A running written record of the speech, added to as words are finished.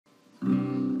On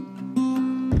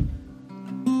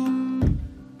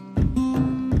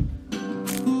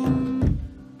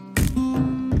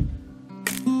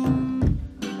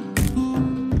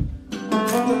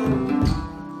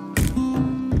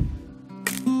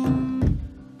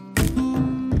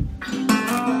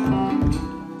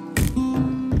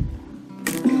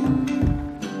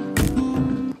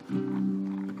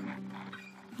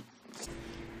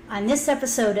this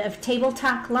episode of Table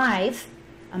Talk Live,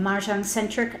 a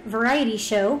Mahjong-centric variety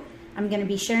show, I'm going to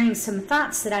be sharing some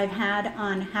thoughts that I've had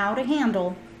on how to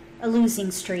handle a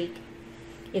losing streak.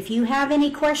 If you have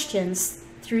any questions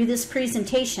through this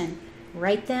presentation,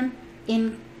 write them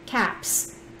in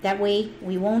caps. That way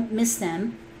we won't miss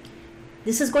them.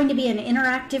 This is going to be an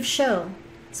interactive show,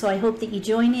 so I hope that you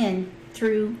join in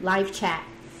through live chat.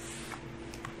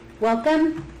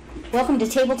 Welcome to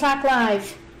Table Talk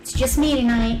Live. It's just me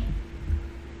tonight.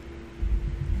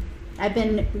 I've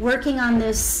been working on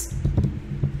this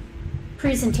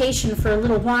presentation for a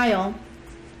little while,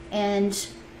 and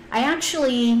I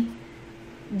actually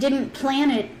didn't plan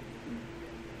it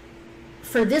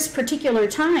for this particular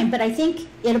time, but I think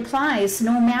it applies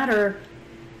no matter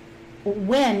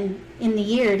when in the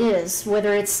year it is,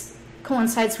 whether it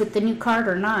coincides with the new card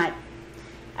or not.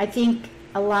 I think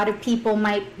a lot of people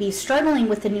might be struggling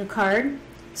with the new card,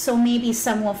 so maybe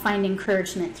some will find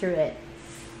encouragement through it.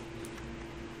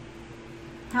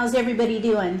 How's everybody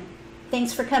doing?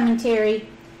 Thanks for coming, Terry.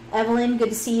 Evelyn,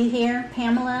 good to see you here.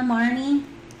 Pamela, Marnie.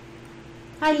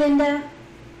 Hi, Linda.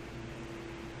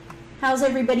 How's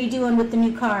everybody doing with the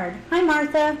new card? Hi,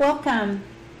 Martha. Welcome.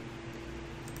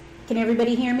 Can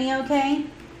everybody hear me okay?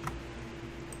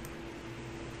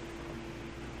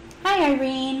 Hi,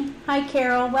 Irene. Hi,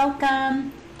 Carol.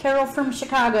 Welcome. Carol from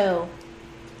Chicago.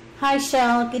 Hi,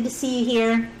 Shell. Good to see you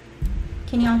here.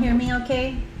 Can y'all hear me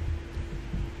okay?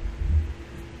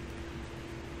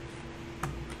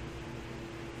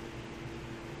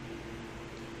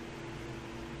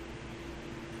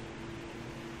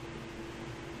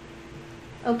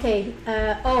 Okay.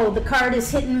 Oh, the card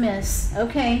is hit and miss.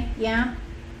 Okay, yeah.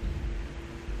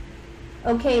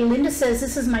 Okay, Linda says,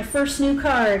 this is my first new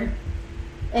card,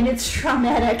 and it's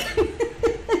traumatic.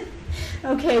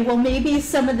 Okay, well, maybe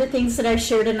some of the things that I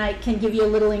share tonight can give you a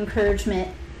little encouragement.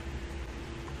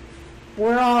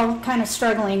 We're all kind of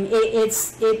struggling.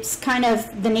 It's kind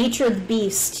of the nature of the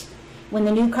beast. When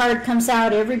the new card comes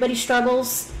out, everybody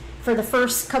struggles for the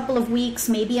first couple of weeks,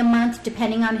 maybe a month,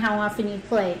 depending on how often you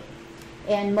play.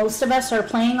 And most of us are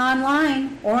playing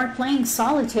online or playing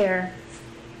solitaire.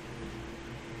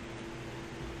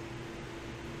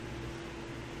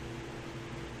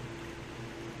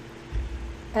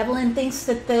 Evelyn thinks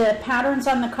that the patterns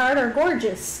on the card are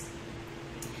gorgeous.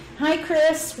 Hi,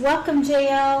 Chris. Welcome,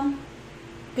 JL.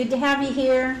 Good to have you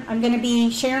here. I'm going to be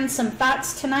sharing some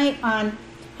thoughts tonight on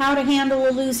how to handle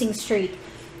a losing streak.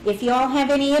 If you all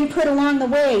have any input along the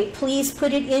way, please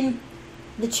put it in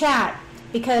the chat,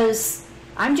 because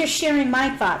I'm just sharing my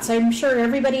thoughts. I'm sure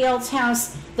everybody else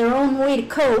has their own way to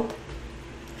cope.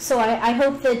 So I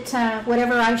hope that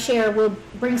whatever I share will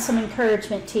bring some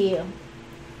encouragement to you.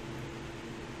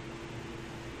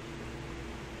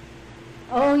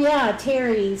 Oh yeah,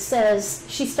 Terry says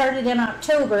she started in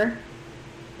October.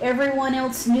 Everyone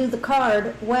else knew the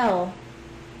card well.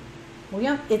 Well,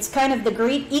 yeah, it's kind of the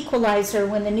great equalizer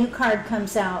when the new card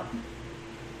comes out.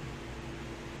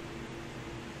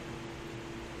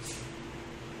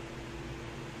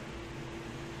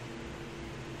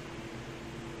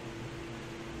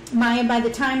 Maya, by the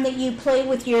time that you play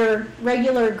with your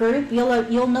regular group,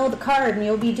 you'll know the card and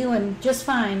you'll be doing just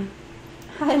fine.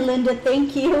 Hi, Linda.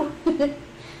 Thank you.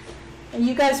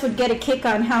 You guys would get a kick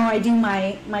on how I do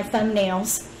my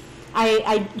thumbnails.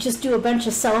 I just do a bunch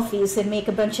of selfies and make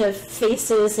a bunch of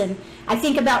faces, and I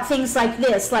think about things like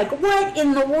this, like, what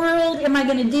in the world am I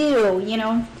going to do, you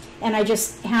know? And I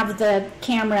just have the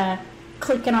camera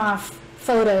clicking off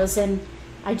photos, and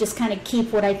I just kind of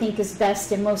keep what I think is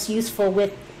best and most useful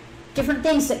with different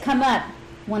things that come up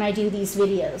when I do these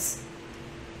videos.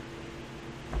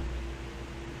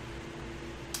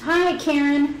 Hi,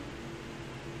 Karen.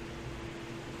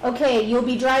 Okay, you'll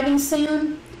be driving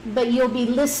soon, but you'll be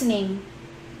listening.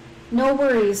 No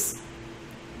worries.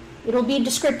 It'll be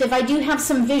descriptive. I do have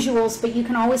some visuals, but you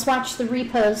can always watch the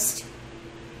repost.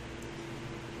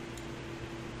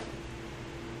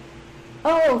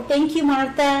 Oh, thank you,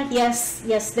 Martha. Yes,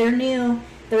 they're new.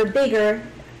 They're bigger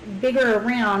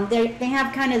around. They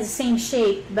have kind of the same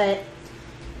shape, but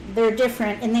they're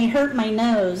different, and they hurt my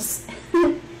nose.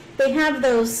 They have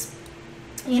those,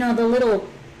 you know, the little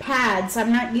pads.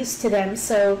 I'm not used to them,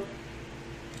 so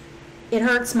it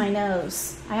hurts my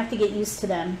nose. I have to get used to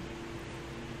them.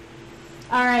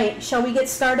 All right, shall we get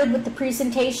started with the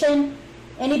presentation?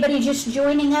 Anybody just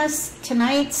joining us?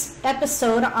 Tonight's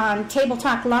episode on Table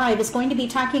Talk Live is going to be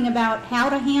talking about how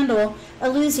to handle a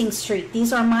losing streak.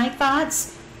 These are my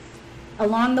thoughts.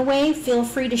 Along the way, feel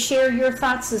free to share your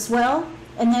thoughts as well.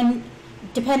 And then,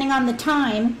 depending on the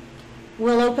time,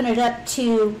 we'll open it up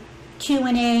to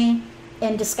Q&A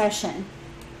and discussion.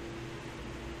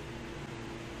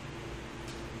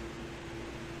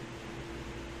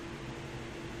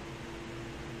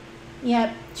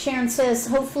 Yep, Sharon says,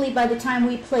 hopefully by the time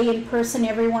we play in person,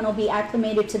 everyone will be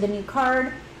acclimated to the new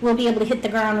card. We'll be able to hit the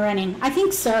ground running. I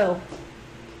think so.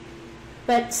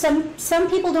 But some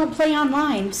people don't play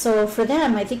online, so for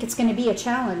them, I think it's going to be a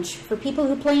challenge. For people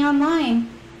who play online,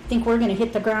 I think we're going to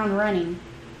hit the ground running.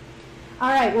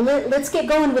 All right, well, let's get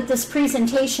going with this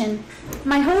presentation.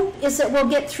 My hope is that we'll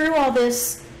get through all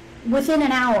this within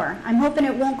an hour. I'm hoping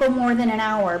it won't go more than an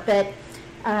hour, but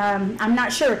I'm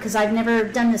not sure because I've never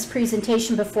done this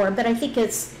presentation before, but I think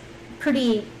it's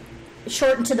pretty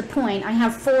short and to the point. I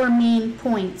have 4 main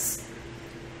points.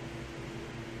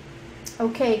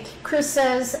 Okay, Chris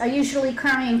says, I usually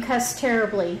cry and cuss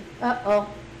terribly. Uh-oh.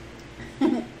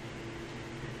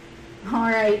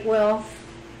 All right, well,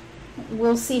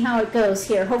 we'll see how it goes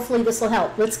here. Hopefully this will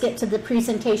help. Let's get to the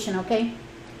presentation, okay?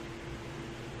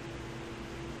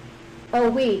 Oh,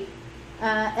 wait.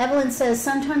 Evelyn says,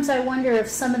 sometimes I wonder if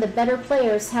some of the better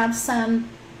players have some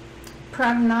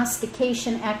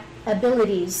prognostication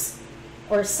abilities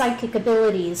or psychic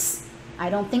abilities. I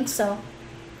don't think so.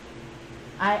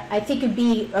 I think it'd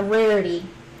be a rarity.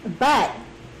 But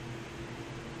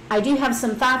I do have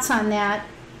some thoughts on that.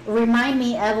 Remind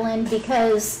me, Evelyn,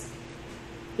 because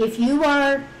if you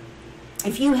have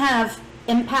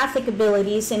empathic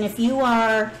abilities and if you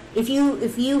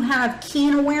have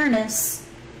keen awareness,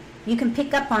 you can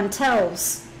pick up on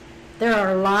tells. There are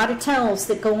a lot of tells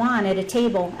that go on at a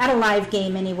table, at a live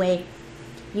game anyway.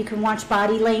 You can watch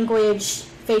body language,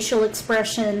 facial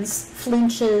expressions,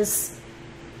 flinches,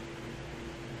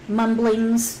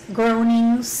 mumblings,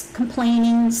 groanings,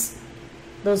 complainings,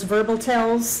 those verbal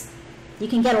tells. You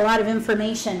can get a lot of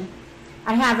information.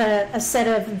 I have a set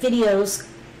of videos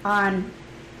on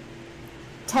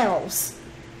tells.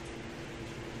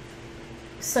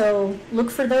 So look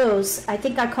for those. I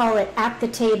think I call it At the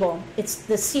Table.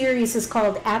 The series is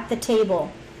called At the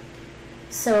Table.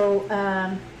 So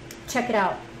check it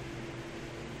out.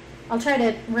 I'll try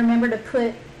to remember to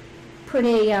put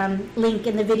a link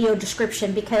in the video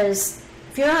description, because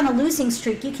if you're on a losing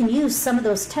streak, you can use some of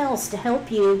those tells to help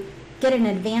you get an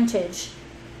advantage.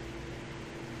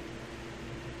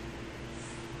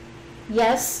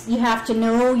 Yes, you have to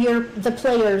know the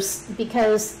players,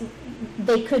 because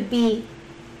they could be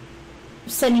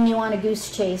sending you on a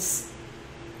goose chase.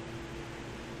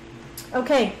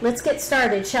 Okay, let's get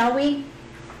started, shall we?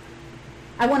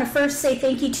 I want to first say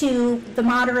thank you to the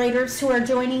moderators who are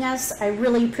joining us. I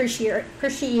really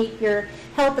appreciate your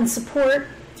help and support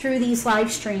through these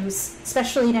live streams,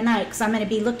 especially tonight, because I'm going to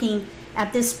be looking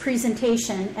at this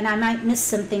presentation and I might miss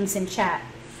some things in chat.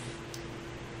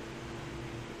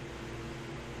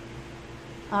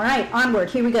 All right, onward,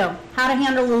 here we go. How to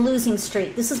handle a losing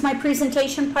streak. This is my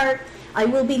presentation part. I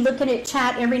will be looking at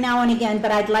chat every now and again,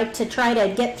 but I'd like to try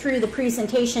to get through the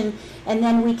presentation and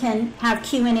then we can have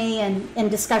Q&A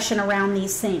and discussion around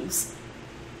these things.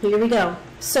 Here we go.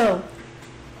 So,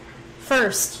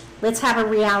 first, let's have a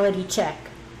reality check.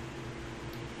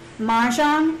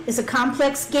 Mahjong is a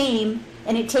complex game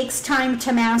and it takes time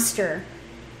to master.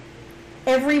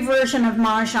 Every version of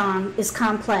Mahjong is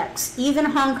complex, even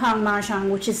Hong Kong Mahjong,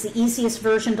 which is the easiest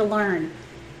version to learn.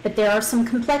 But there are some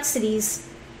complexities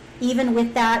even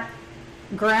with that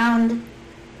ground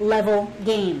level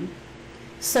game.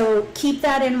 So keep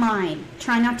that in mind.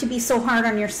 Try not to be so hard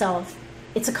on yourself.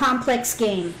 It's a complex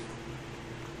game.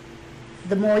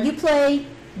 The more you play,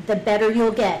 the better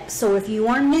you'll get. So if you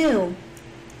are new,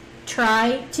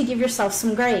 try to give yourself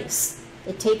some grace.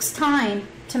 It takes time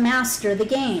to master the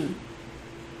game.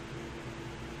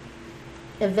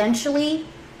 Eventually,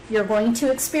 you're going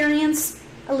to experience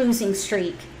a losing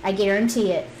streak. I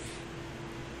guarantee it.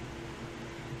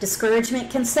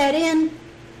 Discouragement can set in,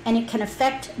 and it can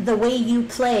affect the way you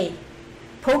play.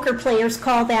 Poker players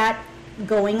call that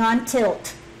going on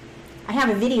tilt. I have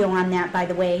a video on that, by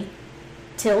the way.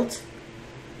 Tilt.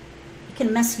 It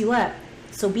can mess you up,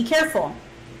 so be careful.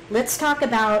 Let's talk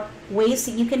about ways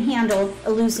that you can handle a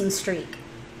losing streak.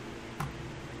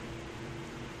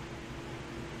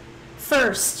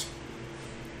 First,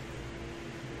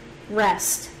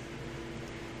 rest.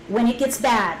 When it gets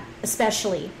bad,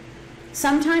 especially.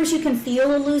 Sometimes you can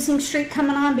feel a losing streak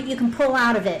coming on, but you can pull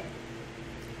out of it.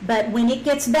 But when it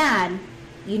gets bad,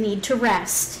 You need to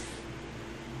rest.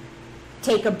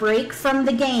 Take a break from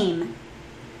the game.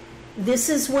 This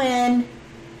is when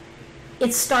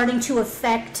it's starting to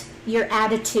affect your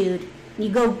attitude.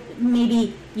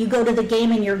 Maybe you go to the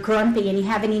game and you're grumpy and you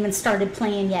haven't even started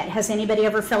playing yet. Has anybody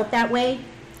ever felt that way?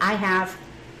 I have.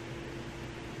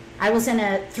 I was in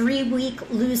a 3-week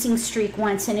losing streak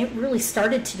once, and it really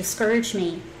started to discourage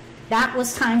me. That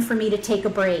was time for me to take a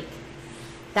break.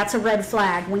 That's a red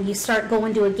flag when you start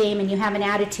going to a game and you have an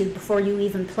attitude before you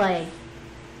even play.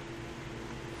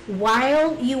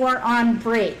 While you are on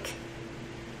break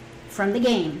from the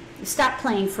game, you stop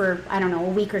playing for, I don't know, a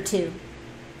week or two.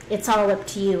 It's all up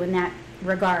to you in that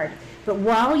regard. But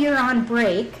while you're on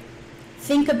break,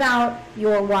 think about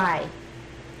your why.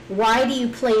 Why do you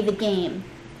play the game?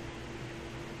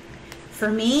 For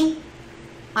me,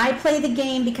 I play the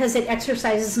game because it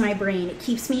exercises my brain. It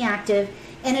keeps me active,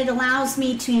 and it allows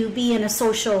me to be in a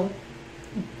social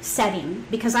setting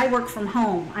because I work from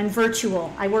home. I'm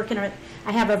virtual. I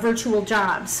have a virtual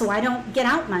job, so I don't get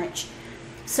out much.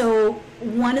 So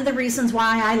one of the reasons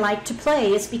why I like to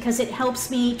play is because it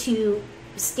helps me to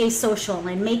stay social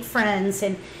and make friends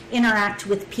and interact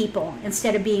with people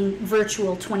instead of being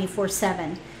virtual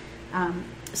 24/7.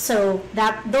 So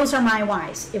those are my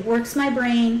whys. It works my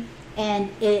brain, and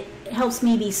it helps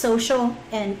me be social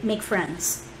and make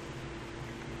friends.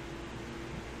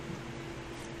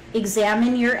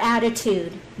 Examine your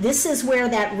attitude. This is where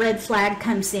that red flag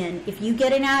comes in. If you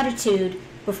get an attitude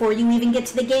before you even get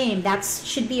to the game, that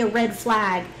should be a red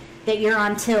flag that you're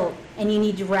on tilt and you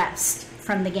need to rest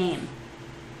from the game.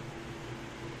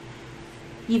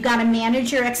 You've got to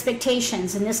manage your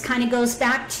expectations, and this kind of goes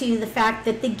back to the fact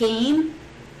that the game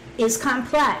is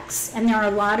complex, and there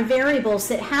are a lot of variables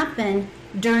that happen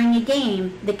during a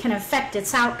game that can affect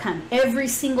its outcome, every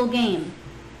single game.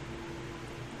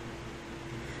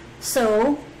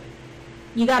 So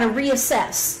you got to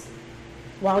reassess.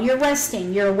 While you're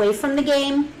resting, you're away from the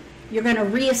game, you're going to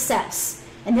reassess.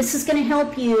 And this is going to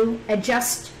help you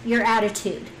adjust your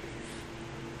attitude.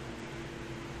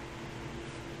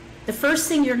 The first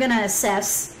thing you're going to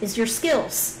assess is your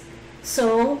skills.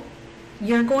 So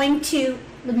you're going to,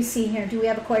 let me see here, do we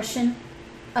have a question?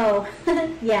 Oh,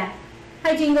 yeah.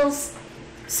 Hi, Jingles.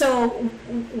 So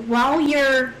while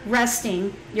you're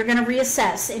resting, you're going to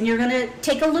reassess, and you're going to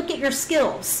take a look at your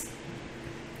skills.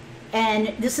 And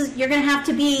you're going to have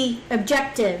to be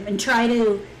objective and try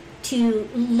to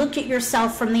look at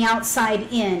yourself from the outside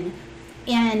in.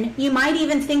 And you might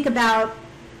even think about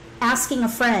asking a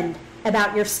friend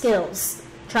about your skills.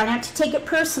 Try not to take it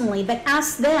personally, but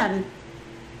ask them,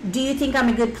 do you think I'm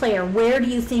a good player? Where do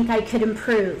you think I could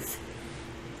improve?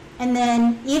 And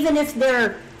then even if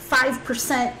they're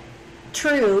 5%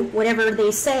 true, whatever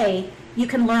they say, you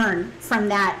can learn from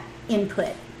that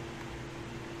input.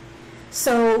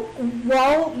 So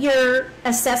while you're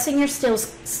assessing your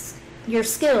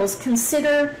skills,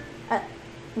 consider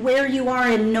where you are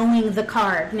in knowing the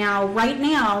card. Now, right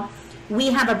now,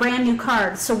 we have a brand new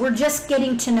card, so we're just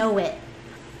getting to know it.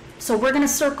 So we're going to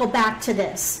circle back to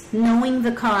this, knowing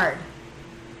the card.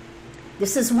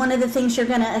 This is one of the things you're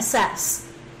going to assess.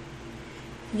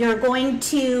 You're going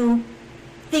to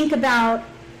think about,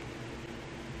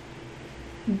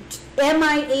 am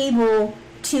I able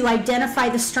to identify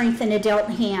the strength in a dealt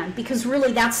hand? Because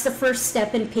really that's the first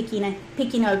step in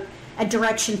picking a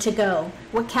direction to go,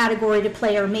 what category to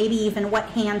play, or maybe even what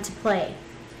hand to play.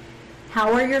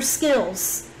 How are your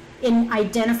skills in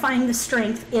identifying the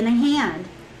strength in a hand?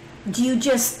 Do you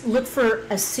just look for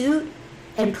a suit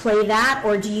and play that,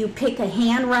 or do you pick a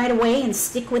hand right away and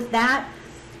stick with that?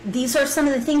 These are some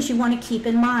of the things you want to keep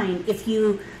in mind. If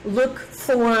you look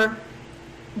for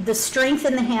the strength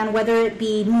in the hand, whether it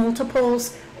be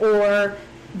multiples or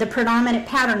the predominant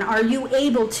pattern, are you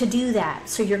able to do that?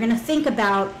 So you're going to think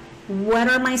about, what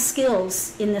are my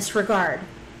skills in this regard?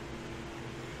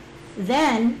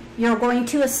 Then you're going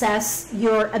to assess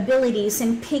your abilities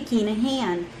in picking a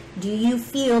hand. Do you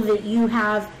feel that you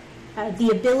have the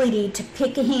ability to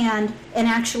pick a hand and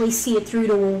actually see it through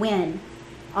to a win?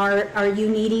 Are you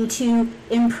needing to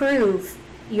improve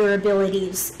your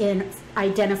abilities in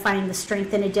identifying the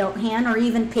strength in a dealt hand, or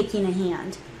even picking a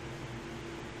hand?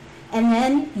 And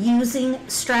then using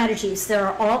strategies. There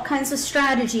are all kinds of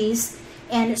strategies,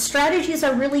 and strategies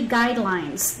are really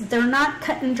guidelines. They're not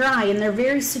cut and dry, and they're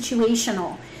very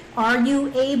situational. Are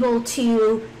you able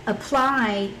to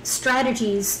apply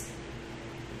strategies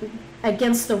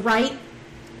against the right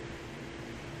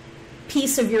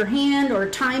piece of your hand or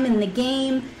time in the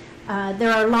game?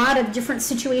 There are a lot of different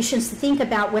situations to think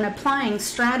about when applying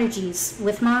strategies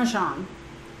with Mahjong.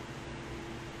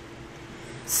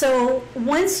 So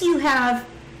once you have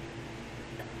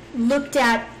looked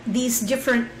at these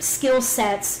different skill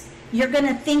sets, you're going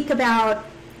to think about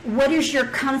what is your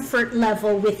comfort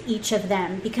level with each of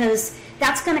them, because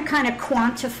that's going to kind of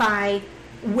quantify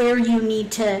where you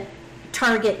need to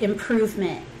target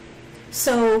improvement.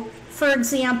 So, for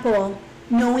example,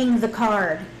 knowing the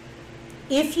card.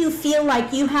 If you feel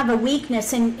like you have a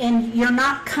weakness and you're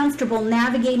not comfortable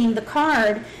navigating the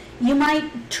card, you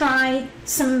might try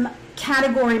some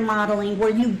category modeling where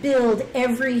you build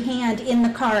every hand in the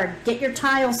card. Get your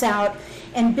tiles out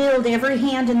and build every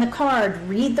hand in the card.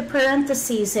 Read the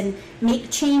parentheses and make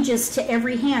changes to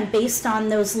every hand based on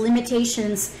those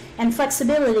limitations and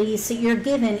flexibilities that you're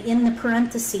given in the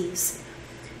parentheses.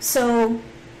 So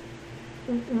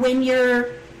when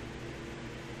you're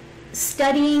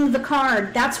studying the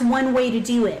card, that's one way to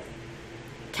do it.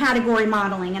 Category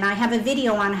modeling, and I have a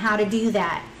video on how to do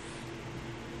that.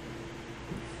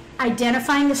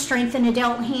 Identifying the strength in a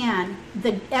dealt hand.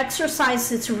 The exercise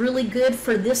that's really good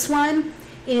for this one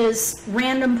is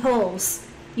random pulls.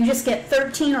 You just get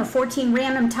 13 or 14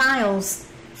 random tiles,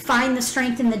 find the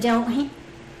strength in the dealt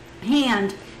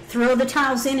hand, throw the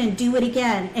tiles in and do it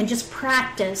again, and just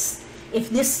practice.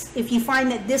 If you find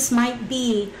that this might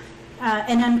be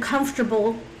an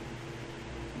uncomfortable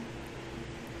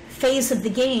phase of the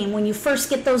game, when you first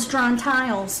get those drawn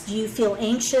tiles, do you feel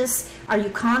anxious? Are you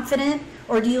confident?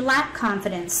 Or do you lack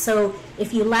confidence? So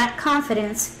if you lack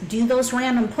confidence, do those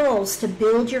random pulls to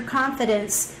build your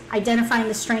confidence, identifying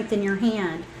the strength in your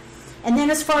hand. And then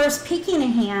as far as picking a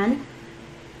hand,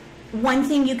 one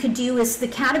thing you could do is the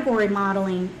category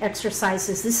modeling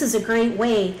exercises. This is a great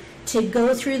way to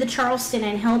go through the Charleston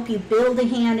and help you build a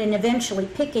hand and eventually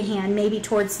pick a hand, maybe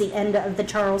towards the end of the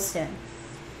Charleston.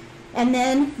 And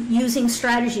then using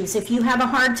strategies. If you have a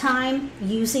hard time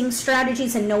using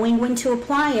strategies and knowing when to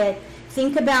apply it,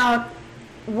 think about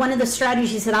one of the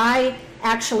strategies that I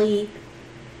actually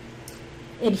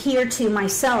adhere to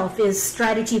myself is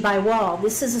strategy by wall.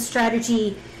 This is a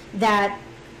strategy that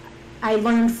I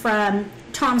learned from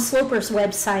Tom Sloper's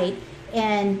website,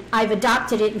 and I've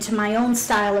adopted it into my own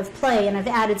style of play, and I've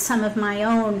added some of my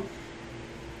own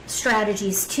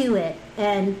strategies to it.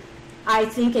 And I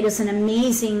think it is an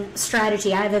amazing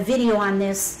strategy. I have a video on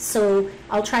this, so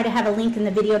I'll try to have a link in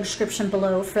the video description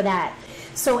below for that.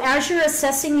 So as you're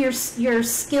assessing your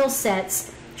skill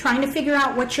sets, trying to figure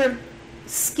out what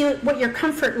your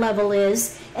comfort level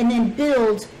is, and then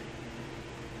build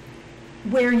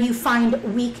where you find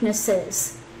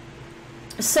weaknesses.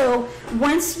 So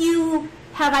once you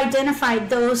have identified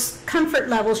those comfort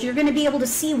levels, you're going to be able to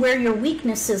see where your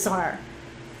weaknesses are.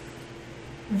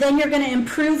 Then you're going to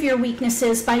improve your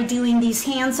weaknesses by doing these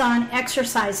hands-on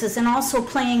exercises, and also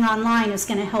playing online is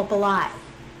going to help a lot.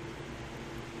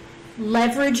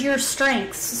 Leverage your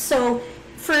strengths. So,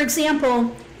 for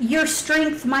example, your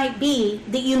strength might be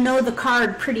that you know the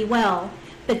card pretty well,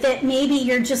 but that maybe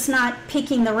you're just not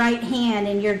picking the right hand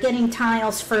and you're getting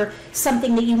tiles for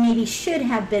something that you maybe should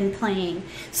have been playing.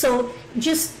 So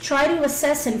just try to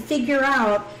assess and figure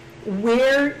out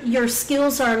where your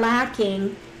skills are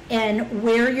lacking and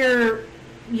where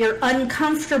you're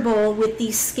uncomfortable with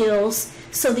these skills,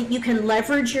 so that you can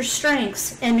leverage your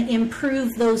strengths and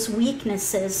improve those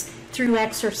weaknesses through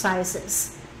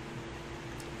exercises.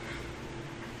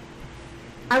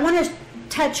 I want to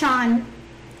touch on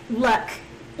luck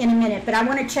in a minute, but I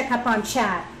want to check up on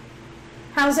chat.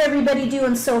 How's everybody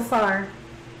doing so far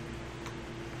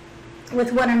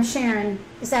with what I'm sharing?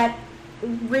 Is that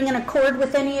ringing a chord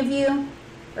with any of you?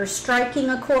 Or striking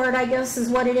a chord, I guess is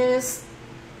what it is.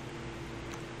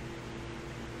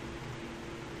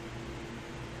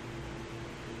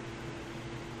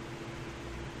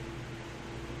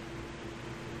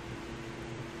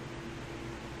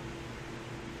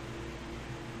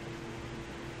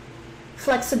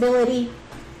 Flexibility.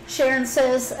 Sharon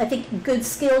says, I think a good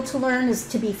skill to learn is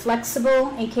to be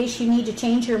flexible in case you need to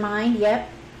change your mind. Yep.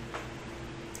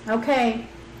 Okay.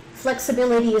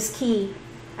 Flexibility is key.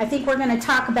 I think we're going to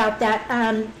talk about that.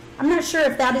 I'm not sure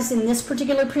if that is in this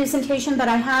particular presentation, but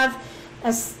I have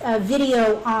a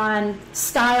video on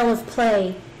style of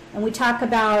play, and we talk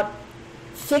about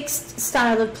fixed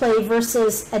style of play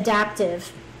versus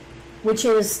adaptive, which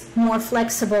is more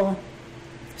flexible.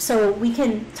 So we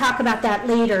can talk about that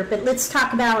later, but let's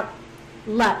talk about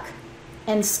luck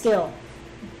and skill.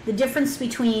 The difference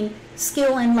between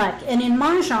skill and luck. And in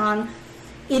Mahjong,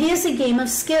 it is a game of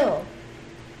skill.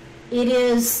 It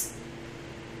is,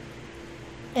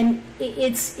 and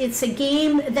it's a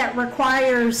game that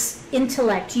requires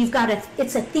intellect.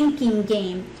 It's a thinking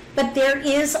game, but there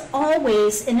is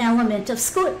always an element of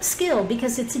skill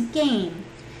because it's a game.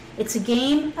 It's a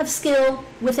game of skill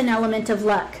with an element of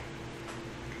luck.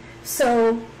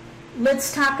 So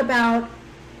let's talk about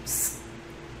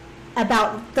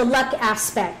the luck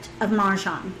aspect of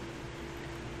Mahjong.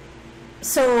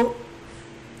 So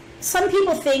some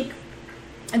people think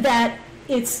that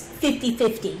it's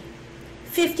 50-50.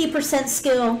 50%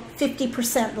 skill,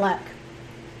 50% luck.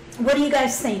 What do you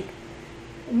guys think?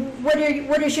 What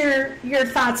is your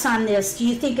thoughts on this? Do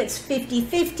you think it's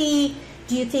 50-50?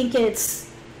 Do you think it's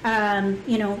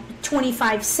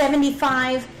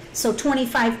 25-75? So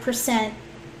 25%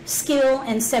 skill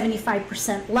and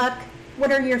 75% luck.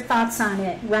 What are your thoughts on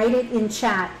it? Write it in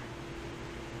chat.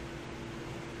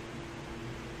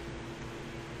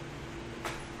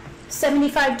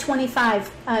 $75-25,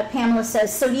 Pamela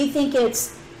says. So do you think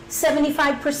it's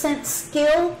 75%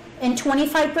 skill and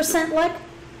 25% luck?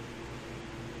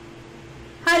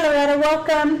 Hi Loretta,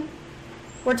 welcome.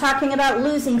 We're talking about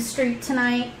losing streak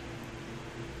tonight.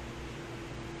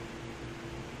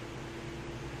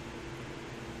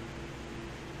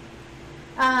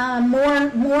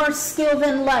 More skill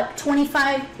than luck.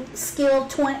 25 skill,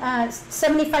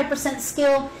 75%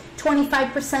 skill,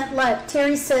 25% luck.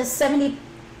 Terry says 70%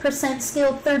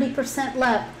 skill, 30%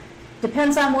 luck.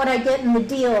 Depends on what I get in the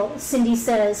deal, Cindy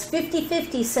says.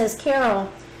 50-50, says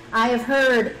Carol. I have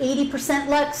heard 80%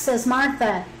 luck, says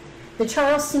Martha. The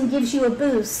Charleston gives you a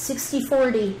boost,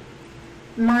 60-40.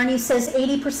 Marnie says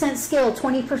 80% skill,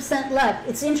 20% luck.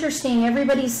 It's interesting,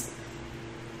 everybody's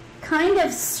kind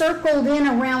of circled in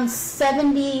around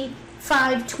 75-25,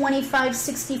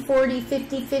 60-40,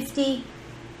 50-50.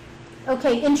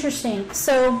 Okay, interesting.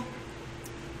 So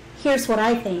here's what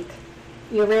I think.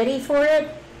 You ready for it?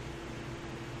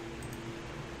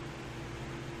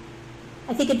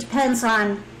 I think it depends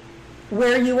on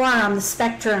where you are on the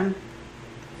spectrum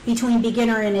between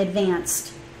beginner and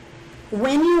advanced.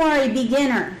 When you are a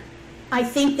beginner, I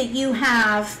think that you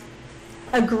have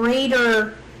a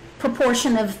greater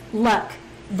proportion of luck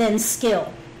than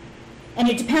skill. And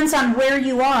it depends on where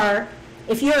you are.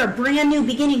 If you're a brand new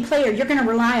beginning player, you're going to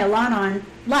rely a lot on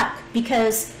luck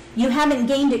because you haven't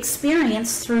gained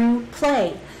experience through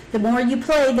play. The more you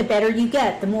play, the better you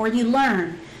get. The more you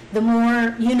learn, the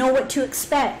more you know what to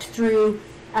expect through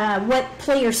what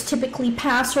players typically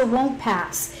pass or won't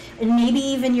pass. And maybe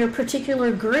even your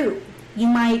particular group, you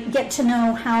might get to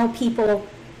know how people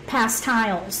pass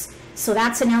tiles. So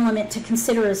that's an element to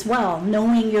consider as well,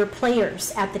 knowing your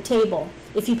players at the table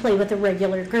if you play with a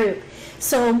regular group.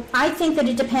 So I think that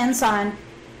it depends on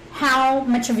how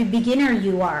much of a beginner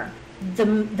you are.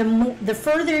 The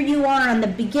further you are on the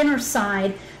beginner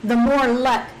side, the more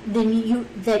luck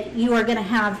that you are going to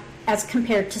have as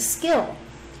compared to skill.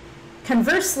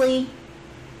 Conversely,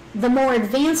 the more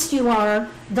advanced you are,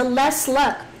 the less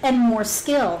luck and more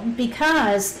skill,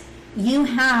 because you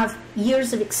have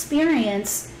years of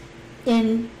experience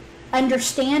in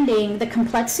understanding the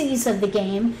complexities of the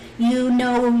game. You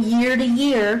know year to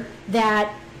year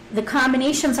that the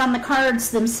combinations on the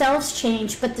cards themselves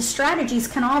change, but the strategies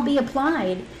can all be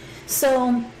applied.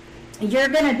 So you're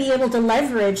going to be able to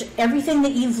leverage everything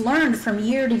that you've learned from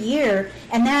year to year,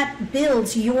 and that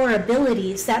builds your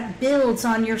abilities, that builds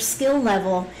on your skill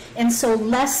level, and so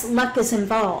less luck is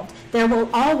involved. There will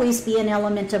always be an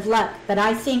element of luck, but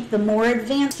I think the more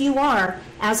advanced you are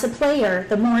as a player,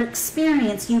 the more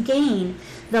experience you gain,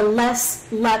 the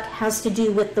less luck has to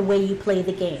do with the way you play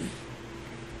the game.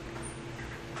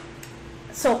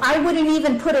 So I wouldn't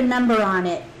even put a number on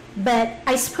it, but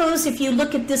I suppose if you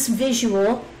look at this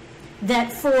visual,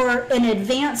 that for an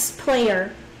advanced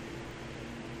player,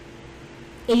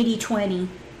 80-20,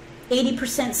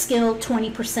 80% skill,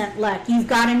 20% luck. You've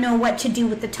got to know what to do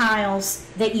with the tiles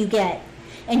that you get,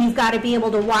 and you've got to be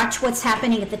able to watch what's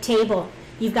happening at the table.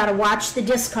 You've got to watch the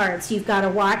discards. You've got to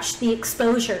watch the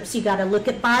exposures. You've got to look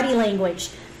at body language.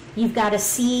 You've got to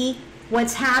see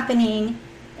what's happening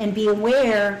and be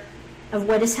aware of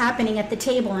what is happening at the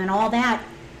table, and all that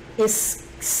is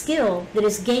skill that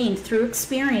is gained through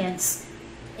experience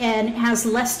and has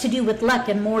less to do with luck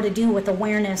and more to do with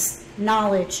awareness,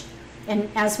 knowledge. And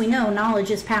as we know, knowledge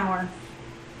is power.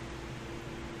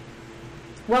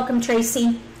 Welcome,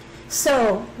 Tracy.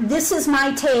 So this is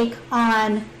my take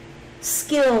on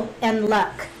skill and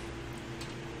luck.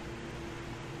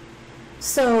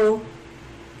 So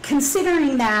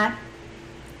considering that,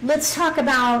 let's talk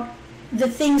about the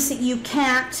things that you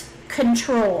can't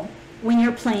control when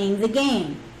you're playing the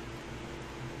game.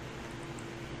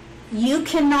 You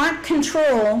cannot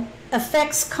control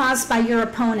effects caused by your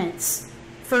opponents.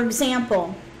 For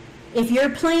example, if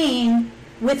you're playing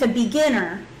with a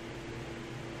beginner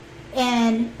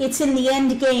and it's in the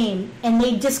end game and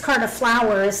they discard a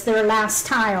flower as their last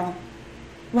tile,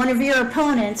 one of your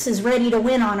opponents is ready to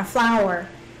win on a flower.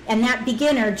 and that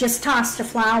beginner just tossed a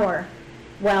flower.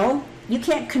 Well, you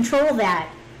can't control that.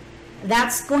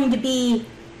 That's going to be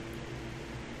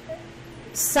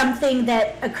something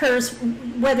that occurs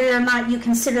whether or not you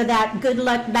consider that good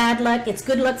luck, bad luck. It's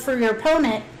good luck for your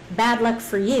opponent, bad luck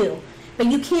for you. But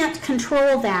you can't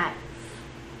control that.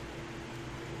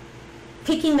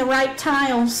 Picking the right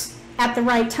tiles at the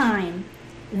right time.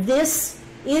 This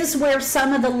is where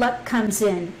some of the luck comes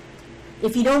in.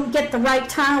 If you don't get the right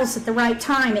tiles at the right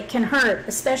time, it can hurt,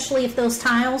 especially if those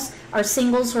tiles are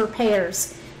singles or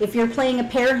pairs. If you're playing a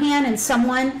pair hand and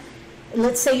someone,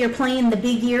 let's say you're playing the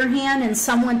big ear hand and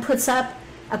someone puts up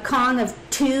a Kong of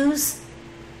twos,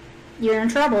 you're in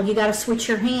trouble. You got to switch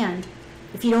your hand.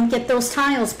 If you don't get those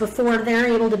tiles before they're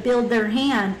able to build their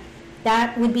hand,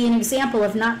 that would be an example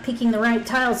of not picking the right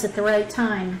tiles at the right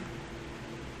time.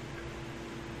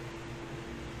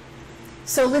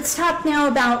 So let's talk now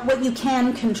about what you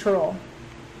can control.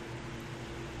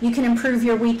 You can improve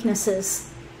your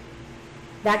weaknesses.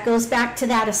 That goes back to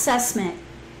that assessment.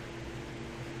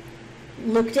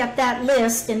 Look at that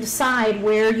list and decide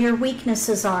where your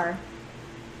weaknesses are.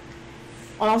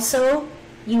 Also,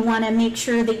 you want to make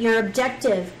sure that you're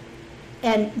objective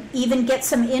and even get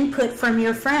some input from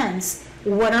your friends.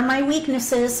 What are my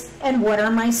weaknesses and what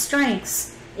are my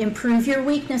strengths? Improve your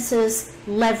weaknesses,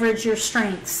 leverage your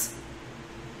strengths.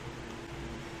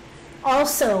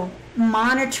 Also,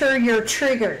 monitor your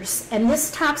triggers. And this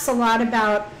talks a lot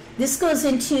about, this goes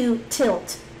into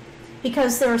tilt,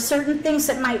 because there are certain things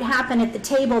that might happen at the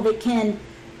table that can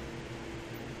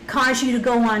cause you to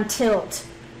go on tilt.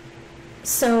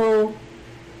 So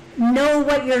know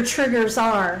what your triggers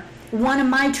are. One of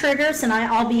my triggers, and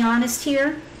I'll be honest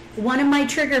here, one of my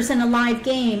triggers in a live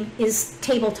game is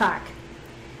table talk.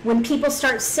 When people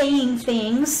start saying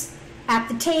things at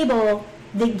the table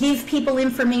that give people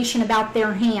information about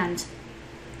their hand,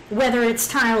 whether it's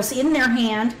tiles in their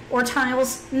hand or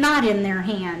tiles not in their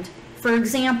hand. For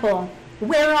example,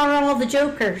 where are all the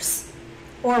jokers?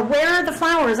 Or where are the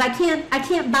flowers? I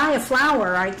can't buy a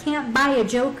flower, or I can't buy a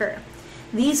joker.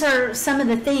 These are some of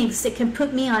the things that can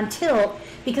put me on tilt,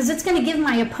 because it's going to give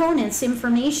my opponents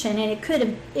information, and it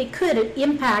could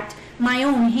impact my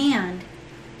own hand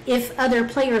if other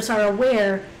players are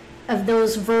aware of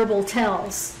those verbal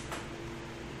tells.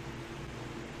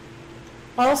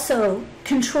 Also,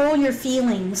 control your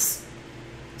feelings.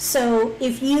 So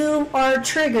if you are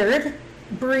triggered,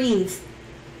 breathe.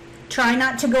 Try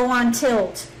not to go on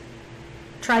tilt.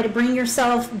 Try to bring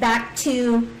yourself back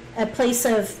to a place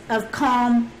of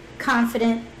calm,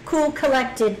 confident, cool,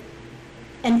 collected,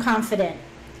 and confident.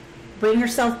 Bring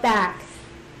yourself back.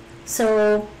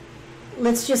 So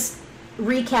let's just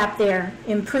recap there.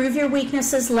 Improve your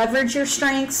weaknesses, leverage your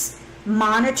strengths,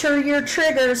 monitor your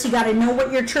triggers. You got to know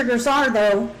what your triggers are,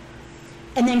 though,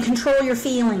 and then control your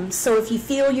feelings. So if you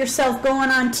feel yourself going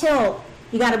on tilt,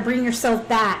 you got to bring yourself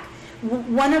back.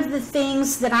 One of the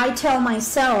things that I tell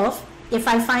myself if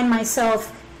I find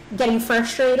myself getting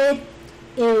frustrated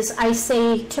is I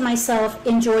say to myself,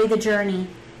 enjoy the journey.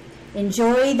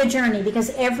 Enjoy the journey, because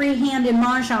every hand in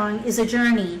Mahjong is a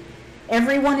journey.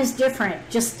 Everyone is different,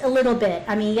 just a little bit.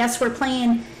 I mean, yes, we're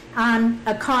playing on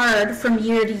a card from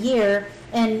year to year,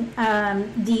 and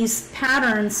these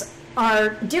patterns are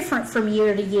different from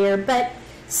year to year, but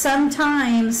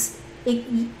sometimes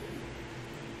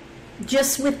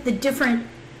just with the different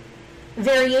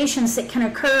variations that can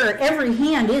occur, every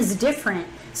hand is different.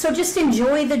 So just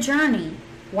enjoy the journey.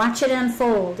 Watch it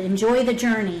unfold. Enjoy the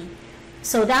journey.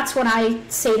 So that's what I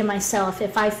say to myself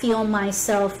if I feel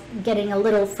myself getting a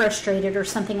little frustrated or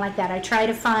something like that. I try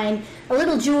to find a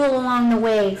little jewel along the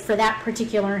way for that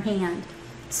particular hand,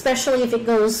 especially if it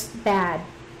goes bad.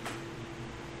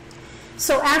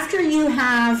 So after you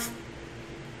have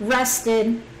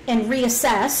rested and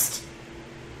reassessed,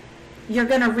 you're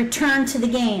going to return to the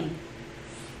game.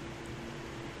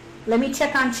 Let me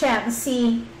check on chat and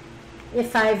see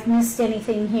if I've missed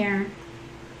anything here.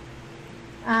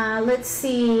 Let's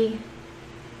see.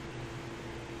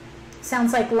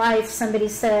 Sounds like life, somebody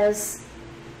says.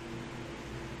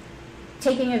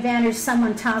 Taking advantage of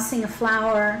someone tossing a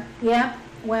flower. Yeah,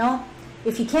 well,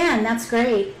 if you can, that's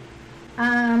great.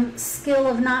 Skill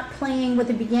of not playing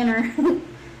with a beginner.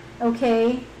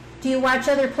 Okay. Do you watch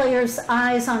other players'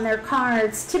 eyes on their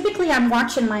cards? Typically, I'm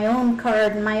watching my own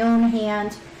card and my own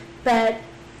hand, but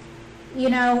you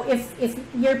know, if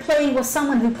you're playing with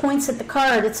someone who points at the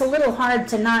card, it's a little hard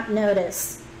to not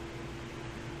notice.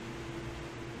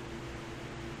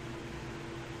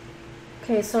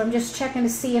 Okay, so I'm just checking to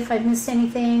see if I've missed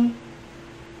anything.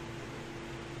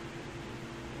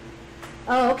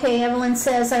 Oh, okay. Evelyn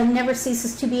says, I never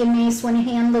ceases to be amazed when a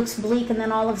hand looks bleak and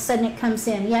then all of a sudden it comes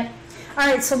in. Yep. All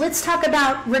right, so let's talk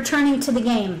about returning to the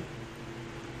game.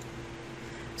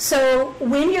 So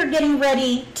when you're getting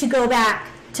ready to go back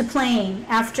to playing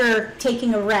after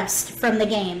taking a rest from the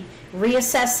game,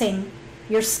 reassessing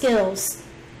your skills,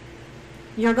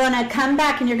 you're going to come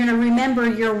back and you're going to remember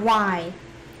your why.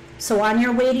 So on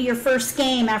your way to your first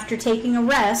game after taking a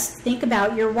rest, think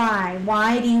about your why.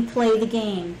 Why do you play the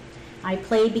game? I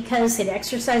play because it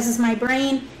exercises my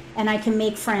brain and I can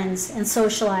make friends and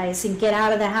socialize and get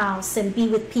out of the house and be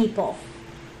with people.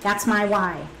 That's my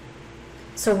why.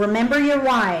 So remember your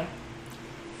why.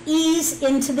 Ease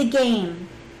into the game.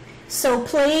 So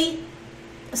play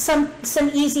some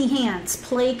easy hands.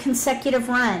 Play consecutive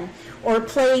run or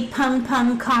play pung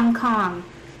pung kong kong.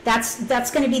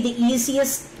 That's going to be the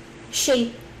easiest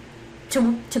shape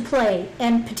to play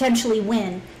and potentially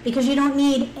win, because you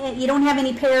don't have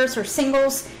any pairs or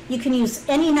singles. You can use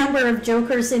any number of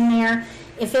jokers in there.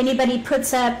 If anybody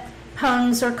puts up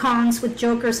pungs or kongs with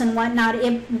jokers and whatnot,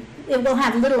 it will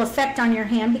have little effect on your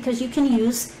hand because you can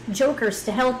use jokers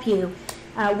to help you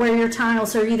where your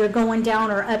tiles are either going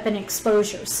down or up in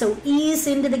exposure. So ease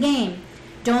into the game.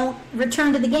 Don't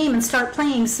return to the game and start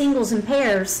playing singles and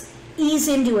pairs. Ease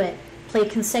into it. Play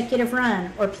consecutive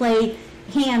run or play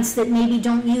hands that maybe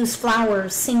don't use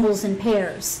flowers, singles and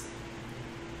pairs.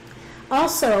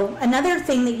 Also, another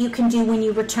thing that you can do when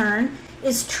you return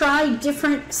is try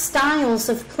different styles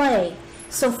of play.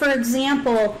 So for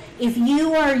example, if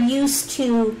you are used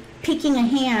to picking a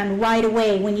hand right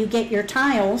away when you get your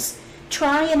tiles,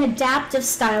 try an adaptive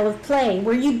style of play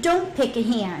where you don't pick a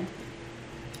hand.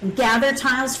 Gather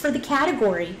tiles for the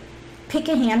category. Pick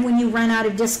a hand when you run out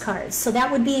of discards. So that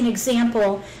would be an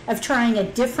example of trying a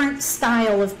different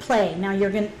style of play. Now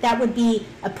that would be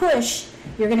a push.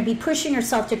 You're going to be pushing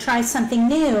yourself to try something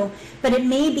new, but it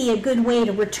may be a good way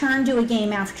to return to a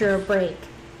game after a break.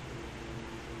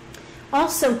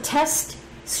 Also, test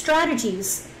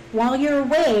strategies while you're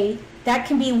away. That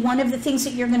can be one of the things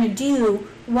that you're going to do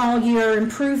while you're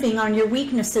improving on your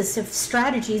weaknesses. If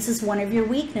strategies is one of your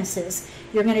weaknesses,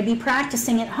 you're going to be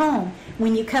practicing at home.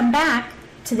 When you come back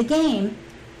to the game,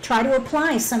 try to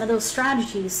apply some of those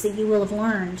strategies that you will have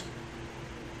learned.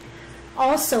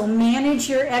 Also, manage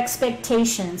your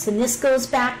expectations. And this goes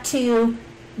back to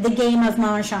the game of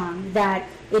Mahjong, that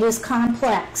it is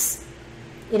complex.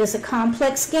 It is a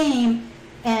complex game,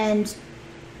 and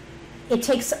it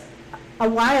takes a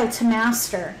while to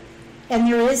master.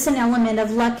 And there is an element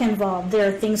of luck involved. There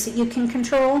are things that you can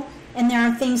control, and there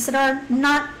are things that are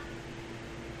not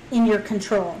in your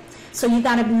control. So you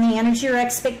got to manage your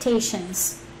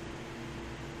expectations.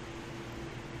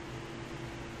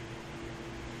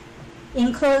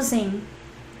 In closing,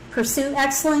 pursue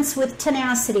excellence with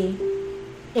tenacity,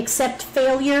 accept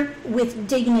failure with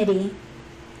dignity,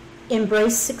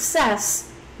 embrace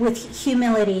success with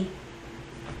humility.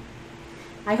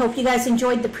 I hope you guys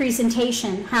enjoyed the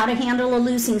presentation, how to handle a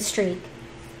losing streak.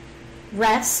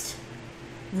 Rest,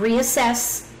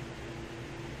 reassess.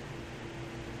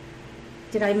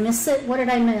 Did I miss it? What did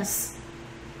I miss?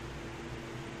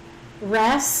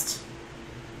 Rest,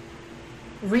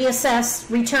 reassess,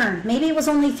 return. Maybe it was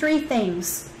only 3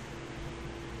 things.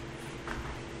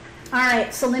 All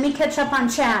right, so let me catch up on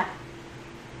chat.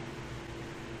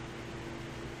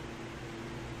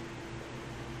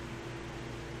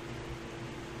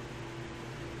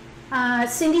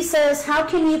 Cindy says, how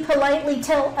can you politely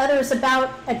tell others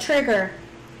about a trigger?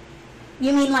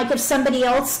 You mean like if somebody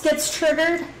else gets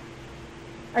triggered?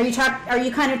 Are you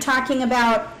kind of talking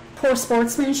about poor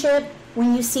sportsmanship?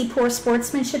 When you see poor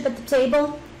sportsmanship at the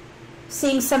table?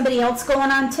 Seeing somebody else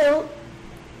going on tilt?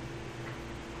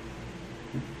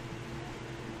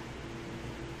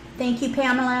 Thank you,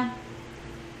 Pamela.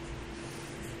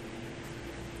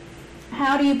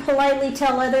 How do you politely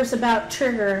tell others about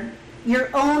trigger?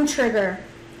 Your own trigger.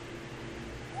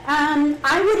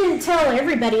 I wouldn't tell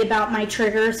everybody about my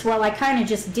triggers. Well, I kind of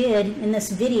just did in this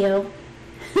video.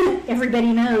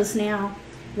 Everybody knows now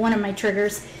one of my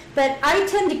triggers. But I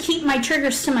tend to keep my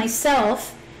triggers to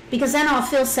myself because then I'll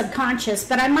feel subconscious.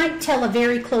 But I might tell a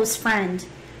very close friend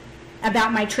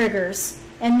about my triggers.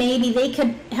 And maybe they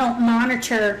could help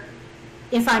monitor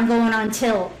if I'm going on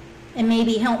tilt. And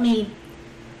maybe help me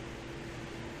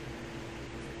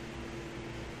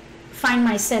find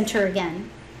my center again.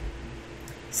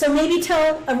 So maybe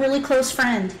tell a really close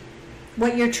friend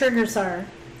what your triggers are.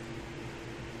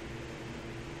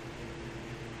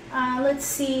 Let's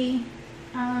see,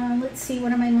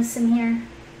 what am I missing here?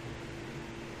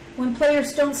 When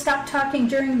players don't stop talking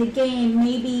during the game,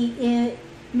 maybe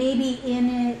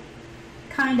it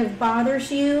kind of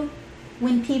bothers you.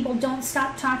 when people don't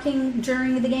stop talking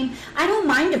during the game. I don't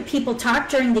mind if people talk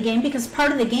during the game because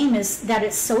part of the game is that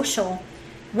it's social.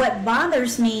 What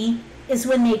bothers me is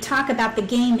when they talk about the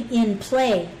game in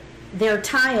play, their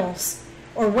tiles,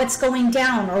 or what's going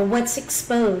down, or what's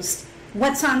exposed,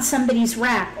 what's on somebody's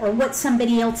rack, or what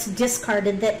somebody else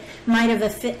discarded that might have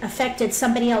affected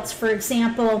somebody else. For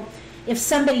example, if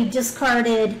somebody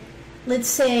discarded, let's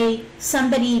say,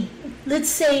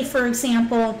 for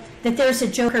example, that there's a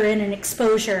joker in an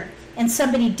exposure, and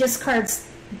somebody discards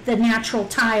the natural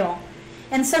tile,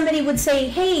 and somebody would say,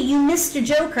 hey, you missed a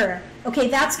joker. Okay,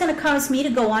 that's going to cause me to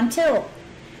go on tilt,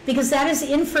 because that is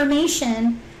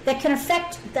information that can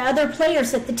affect the other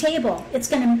players at the table. It's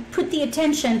going to put the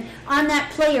attention on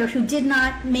that player who did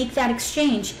not make that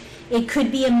exchange. It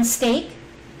could be a mistake,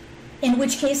 in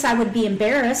which case I would be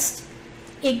embarrassed.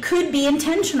 It could be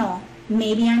intentional.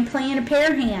 Maybe I'm playing a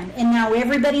pair hand, and now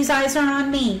everybody's eyes are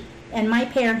on me and my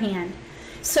pair hand.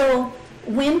 So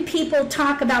when people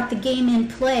talk about the game in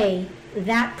play,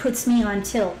 that puts me on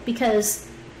tilt, because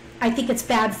I think it's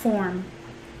bad form.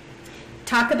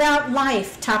 Talk about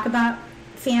life, talk about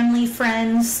family,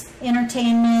 friends,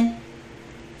 entertainment,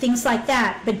 things like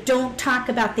that, but don't talk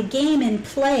about the game in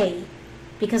play,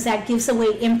 because that gives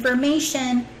away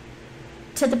information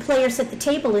to the players at the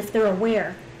table if they're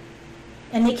aware.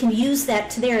 And they can use that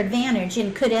to their advantage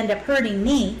and could end up hurting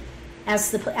me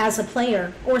as a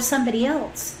player or somebody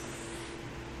else.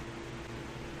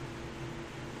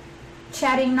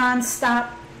 Chatting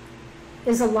nonstop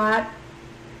is a lot.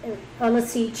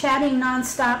 Chatting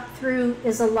nonstop through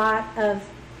is a lot of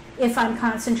if I'm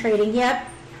concentrating. Yep.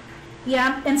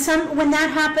 Yeah, and when that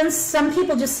happens, some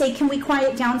people just say, can we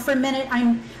quiet down for a minute?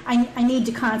 I need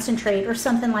to concentrate, or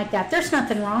something like that. There's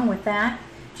nothing wrong with that.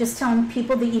 Just telling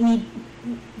people that you need,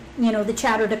 the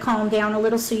chatter to calm down a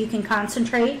little so you can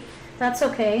concentrate. That's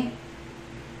okay.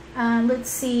 Let's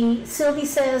see. Sylvie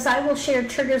says, I will share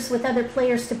triggers with other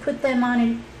players to put them on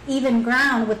an even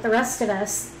ground with the rest of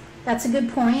us. That's a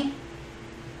good point.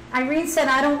 Irene said,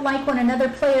 I don't like when another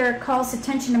player calls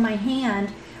attention to my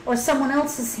hand or someone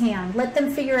else's hand. Let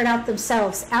them figure it out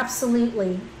themselves.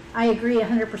 Absolutely. I agree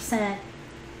 100%.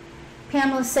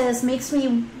 Pamela says, makes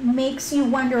you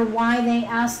wonder why they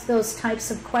ask those types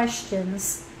of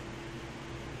questions.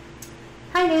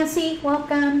 Hi, Nancy.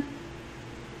 Welcome.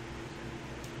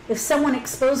 If someone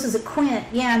exposes a quint,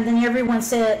 yeah, and then everyone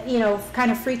said,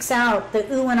 kind of freaks out,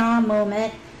 the ooh and ah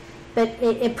moment, but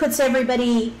it puts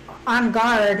everybody on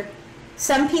guard.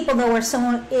 Some people, though, are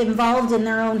so involved in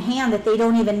their own hand that they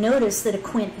don't even notice that a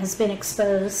quint has been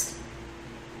exposed.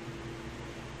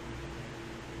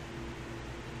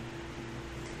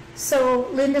 So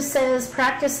Linda says,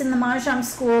 practice in the Mahjong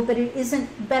school, but it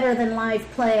isn't better than live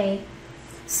play.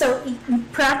 So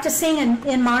practicing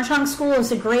in Mahjong school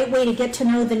is a great way to get to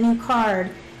know the new card,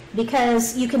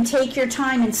 because you can take your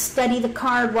time and study the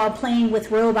card while playing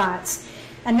with robots.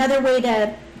 Another way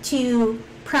to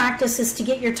practice is to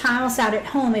get your tiles out at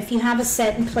home. If you have a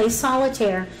set, and play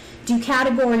solitaire, do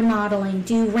category modeling,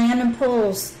 do random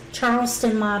pulls,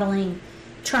 Charleston modeling.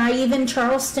 Try even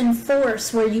Charleston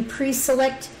force, where you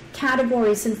pre-select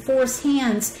categories and force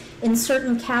hands in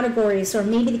certain categories, or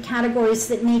maybe the categories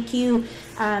that make you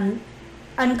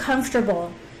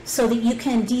uncomfortable, so that you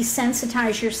can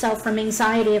desensitize yourself from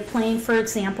anxiety of playing, for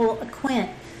example, a quint.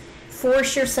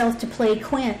 Force yourself to play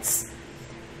quints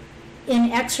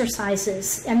in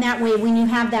exercises, and that way when you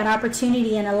have that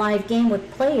opportunity in a live game with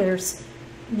players,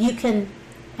 you can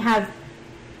have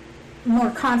more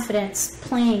confidence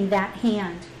playing that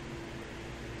hand.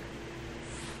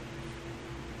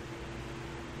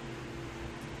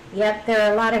 Yep, there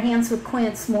are a lot of hands with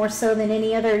quints, more so than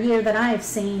any other year that I have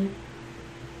seen.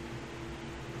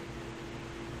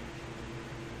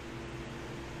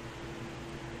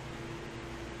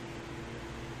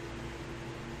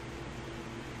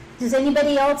 Does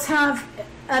anybody else have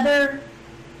other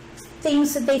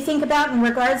things that they think about in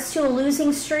regards to a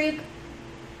losing streak?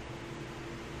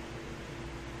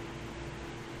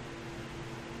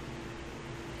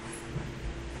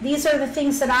 These are the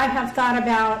things that I have thought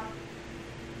about.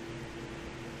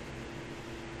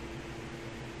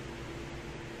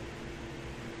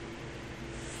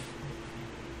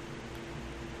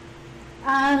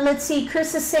 Let's see,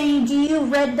 Chris is saying, do you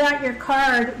red dot your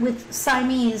card with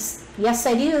Siamese? Yes,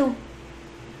 I do.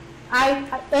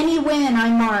 Any win I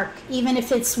mark, even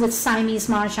if it's with Siamese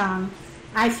Mahjong.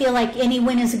 I feel like any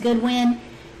win is a good win,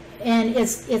 and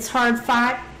it's hard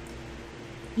fought.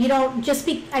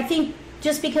 I think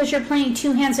just because you're playing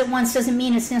two hands at once doesn't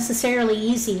mean it's necessarily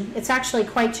easy. It's actually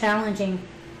quite challenging.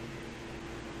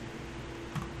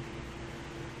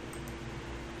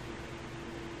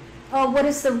 Oh, what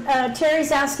is the, Terry's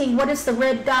asking, what is the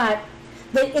red dot?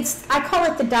 I call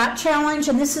it the dot challenge,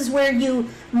 and this is where you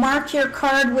mark your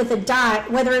card with a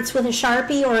dot, whether it's with a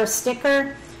Sharpie or a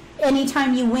sticker,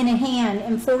 anytime you win a hand,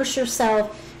 and force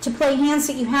yourself to play hands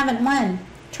that you haven't won.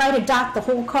 Try to dot the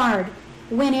whole card.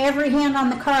 Win every hand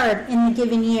on the card in the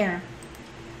given year.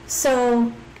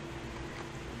 So,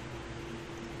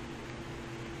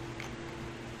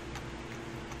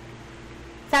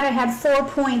 thought I had 4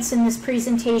 points in this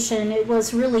presentation. It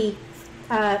was really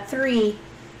 3.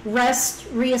 Rest,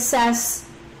 reassess,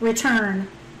 return.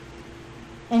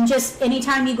 And just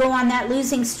anytime you go on that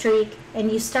losing streak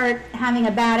and you start having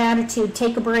a bad attitude,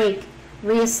 take a break,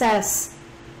 reassess,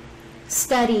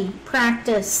 study,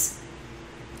 practice.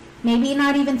 Maybe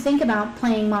not even think about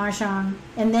playing Mahjong.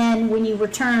 And then when you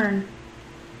return,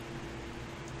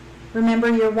 remember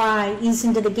your why, ease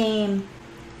into the game,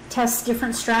 test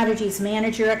different strategies,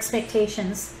 manage your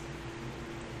expectations.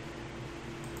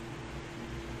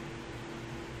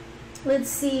 Let's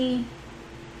see.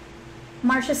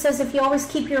 Marcia says, if you always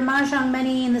keep your Mahjong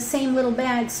money in the same little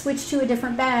bag, switch to a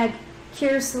different bag,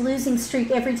 cures the losing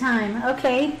streak every time.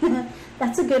 Okay,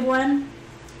 that's a good one.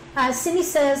 Cindy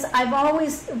says, I've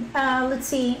always, I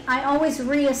always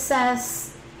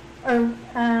reassess or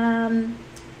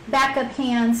backup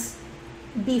hands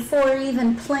before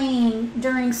even playing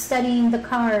during studying the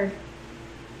card.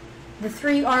 The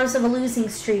 3 R's of a losing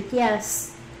streak,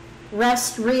 yes.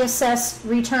 Rest, reassess,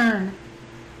 return.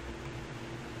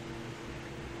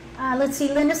 Let's see,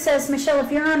 Linda says, Michelle,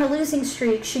 if you're on a losing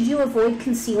streak, should you avoid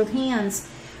concealed hands?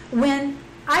 When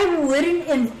I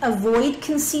wouldn't avoid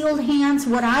concealed hands,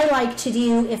 what I like to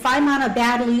do, if I'm on a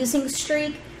bad losing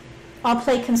streak, I'll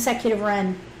play consecutive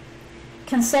run.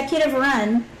 Consecutive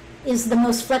run is the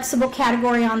most flexible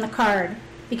category on the card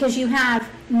because you have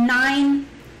 9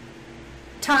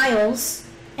 tiles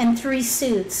and 3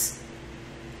 suits.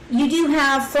 You do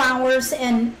have flowers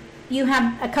and you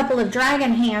have a couple of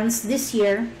dragon hands this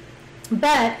year,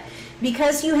 but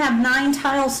because you have 9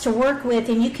 tiles to work with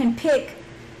and you can pick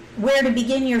where to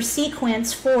begin your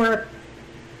sequence for,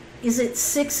 is it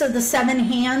 6 of the 7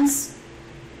 hands?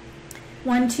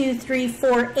 1, 2, 3,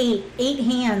 4, 8. 8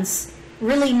 hands.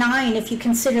 Really 9 if you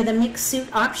consider the mixed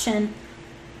suit option.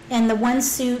 And the one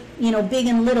suit, you know, big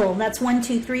and little. That's 1,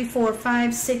 2, 3, 4,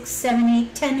 5, 6, 7,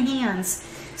 8, 10 hands.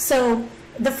 So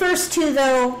the first 2,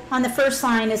 though, on the first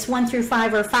line is 1 through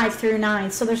 5 or 5 through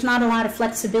 9. So there's not a lot of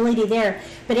flexibility there.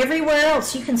 But everywhere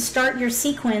else, you can start your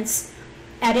sequence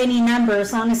at any number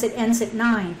as long as it ends at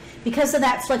 9. Because of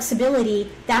that flexibility,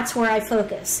 that's where I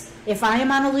focus. If I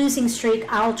am on a losing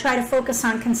streak, I'll try to focus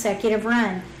on consecutive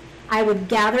run. I would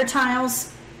gather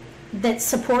tiles that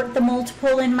support the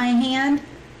multiple in my hand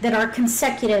that are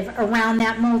consecutive around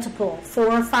that multiple,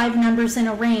 4 or 5 numbers in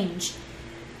a range.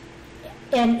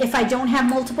 And if I don't have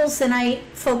multiples, then I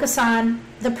focus on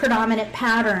the predominant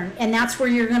pattern. And that's where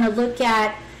you're going to look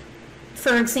at,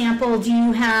 for example, do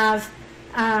you have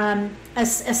a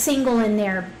single in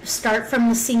there? Start from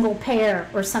the single pair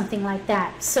or something like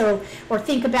that. So, or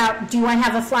think about, do I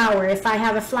have a flower? If I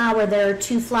have a flower, there are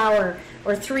 2 flower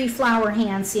or 3 flower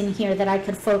hands in here that I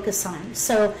could focus on.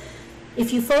 So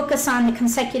if you focus on the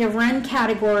consecutive run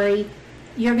category,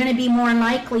 you're going to be more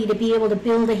likely to be able to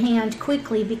build a hand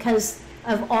quickly because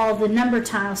of all the number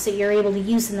tiles that you're able to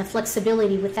use and the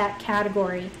flexibility with that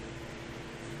category.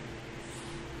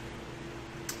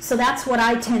 So that's what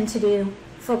I tend to do.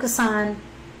 Focus on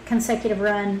consecutive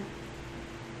run.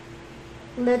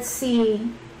 Let's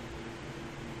see.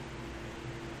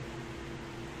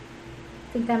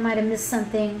 I think I might have missed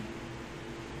something.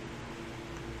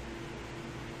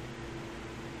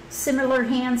 Similar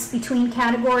hands between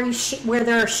categories where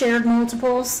there are shared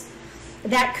multiples.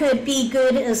 That could be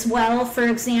good as well. For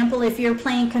example, if you're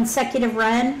playing consecutive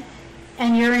run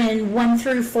and you're in 1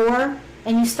 through 4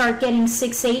 and you start getting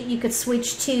 6, 8, you could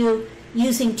switch to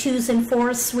using 2s and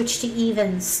 4s, switch to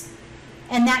evens.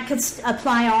 And that could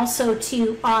apply also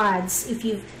to odds.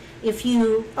 If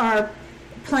you are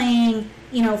playing,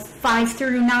 you know, 5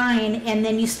 through 9 and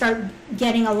then you start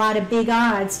getting a lot of big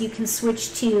odds, you can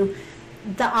switch to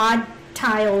the odd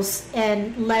tiles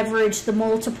and leverage the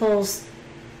multiples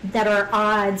that are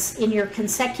odds in your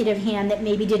consecutive hand that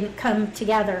maybe didn't come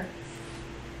together.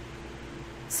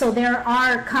 So there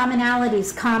are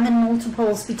commonalities, common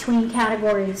multiples between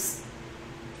categories.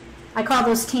 I call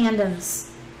those tandems.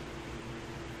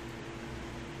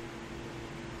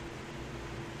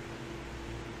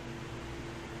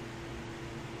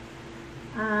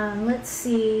 Let's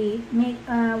see,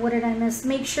 what did I miss?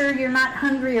 Make sure you're not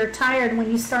hungry or tired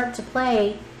when you start to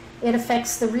play. It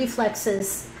affects the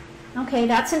reflexes. Okay,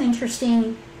 that's an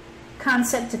interesting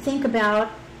concept to think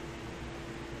about.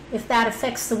 if that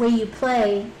affects the way you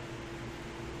play.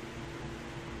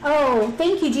 Oh,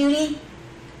 thank you, Judy.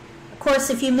 Of course,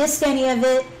 if you missed any of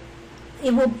it,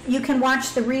 you can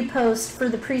watch the repost for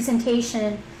the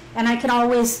presentation, and I can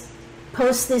always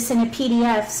post this in a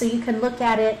PDF so you can look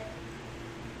at it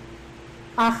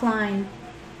offline.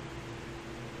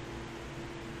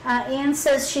 Anne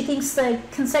says she thinks the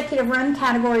consecutive run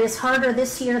category is harder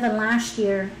this year than last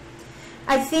year.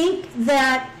 I think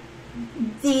that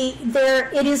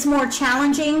it is more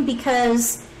challenging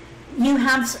because you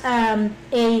have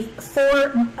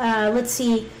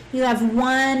you have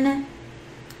 1,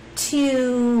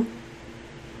 2,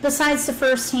 besides the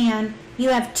first hand, you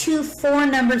have 2 4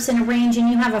 numbers in a range, and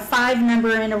you have a 5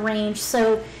 number in a range.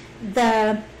 So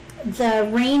the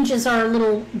ranges are a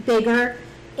little bigger,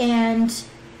 and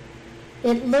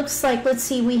it looks like, let's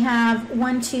see, we have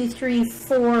 1, 2, 3,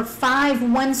 4,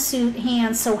 5 one suit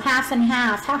hands, so half and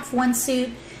half one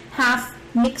suit, half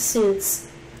mixed suits,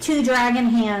 2 dragon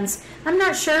hands. I'm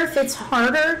not sure if it's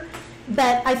harder,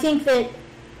 but I think that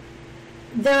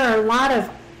there are a lot of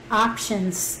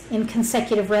options in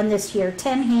consecutive run this year.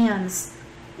 10 hands,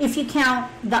 if you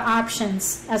count the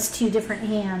options as 2 different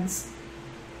hands.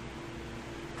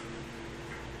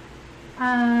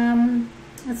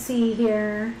 Let's see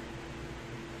here.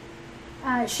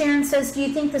 Sharon says, do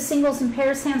you think the singles and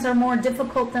pairs hands are more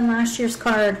difficult than last year's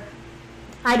card?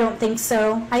 I don't think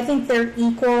so. I think they're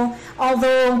equal,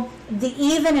 although the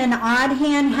even and odd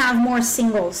hand have more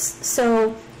singles.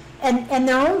 So, and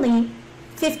they're only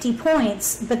 50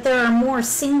 points, but there are more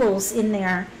singles in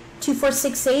there. 2, 4,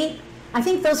 6, 8. I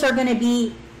think those are going to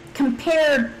be,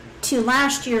 compared to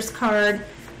last year's card.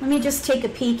 Let me just take a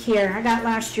peek here. I got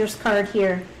last year's card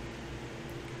here.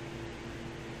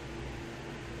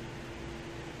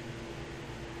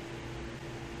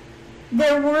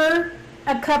 There were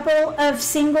a couple of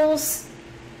singles,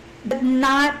 but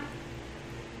not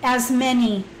as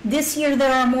many. This year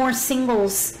there are more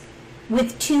singles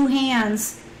with 2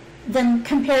 hands than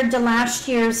compared to last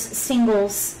year's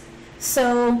singles.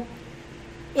 So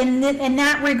in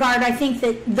that regard, I think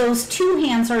that those 2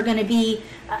 hands are going to be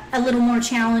a little more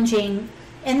challenging.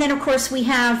 And then, of course, we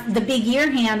have the big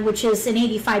year hand, which is an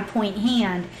 85-point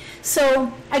hand.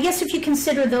 So I guess if you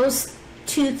consider those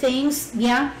 2 things,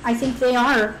 yeah, I think they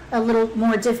are a little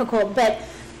more difficult. But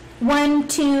 1,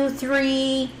 2,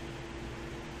 3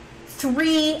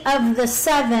 of the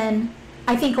 7,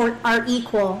 I think are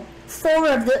equal. 4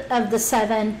 of the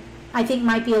 7, I think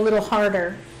might be a little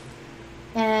harder.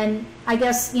 And I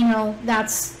guess,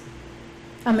 that's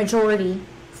a majority,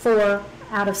 4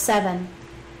 out of 7.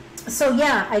 So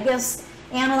yeah, I guess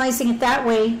analyzing it that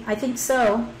way, I think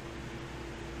so.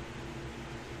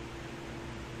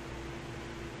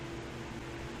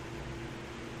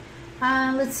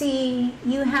 Let's see,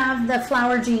 you have the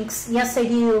flower jinx. Yes, I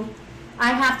do.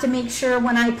 I have to make sure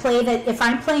when I play that if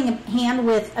I'm playing a hand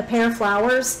with a pair of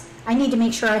flowers, I need to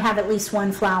make sure I have at least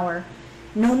 1 flower.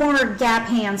 No more gap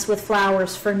hands with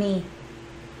flowers for me.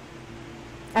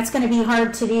 That's going to be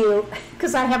hard to do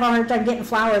because I have a hard time getting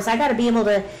flowers. I got to be able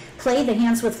to play the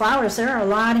hands with flowers. There are a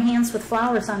lot of hands with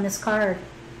flowers on this card.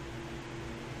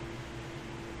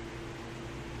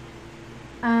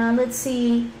 Let's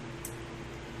see.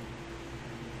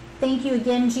 Thank you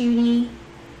again, Judy.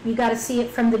 You got to see it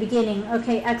from the beginning.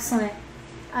 Okay, excellent.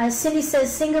 Cindy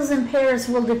says singles and pairs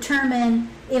will determine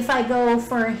if I go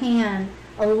for a hand.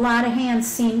 A lot of hands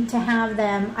seem to have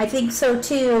them. I think so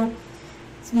too.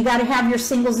 You got to have your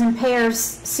singles and pairs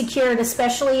secured,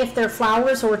 especially if they're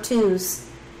flowers or 2s.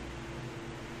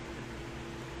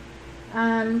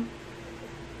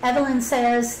 Evelyn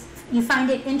says you find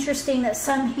it interesting that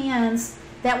some hands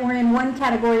that were in one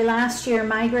category last year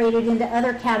migrated into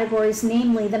other categories,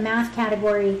 namely the math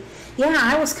category. Yeah,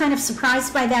 I was kind of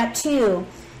surprised by that too.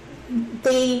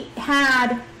 They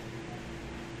had,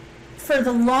 for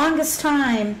the longest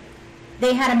time,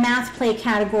 they had a math play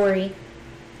category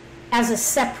as a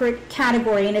separate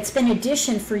category, and it's been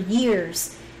addition for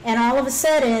years. And all of a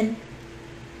sudden,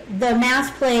 the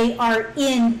math play are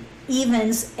in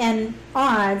evens and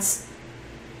odds,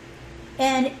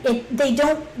 and they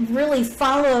don't really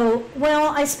follow, well,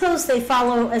 I suppose they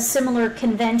follow a similar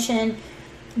convention,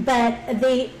 but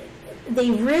they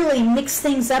really mix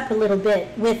things up a little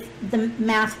bit with the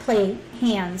math play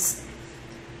hands,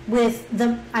 with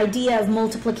the idea of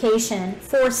multiplication,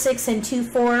 4, 6, and 2,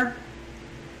 4,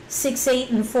 6, 8,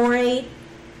 and 4, 8,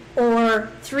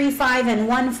 or 3, 5, and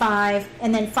 1, 5,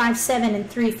 and then 5, 7, and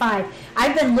 3, 5.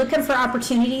 I've been looking for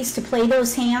opportunities to play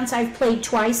those hands. I've played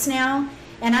twice now,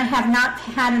 and I have not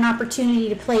had an opportunity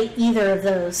to play either of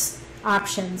those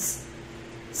options.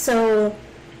 So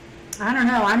I don't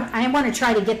know. I want to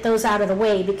try to get those out of the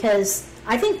way because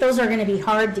I think those are going to be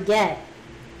hard to get.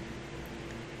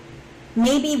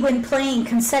 Maybe when playing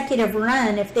consecutive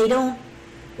run, if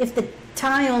the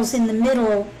tiles in the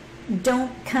middle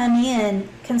don't come in,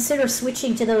 consider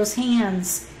switching to those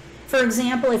hands. For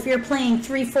example, if you're playing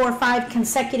 3, 4, 5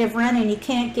 consecutive run and you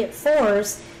can't get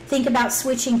 4s, think about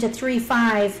switching to 3,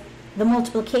 5, the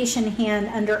multiplication hand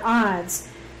under odds.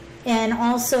 And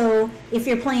also, if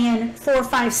you're playing 4,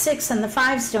 5, 6 and the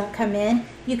 5s don't come in,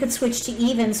 you could switch to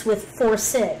evens with 4,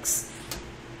 6.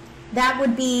 That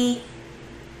would be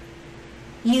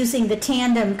using the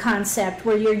tandem concept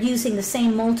where you're using the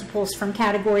same multiples from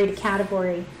category to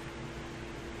category.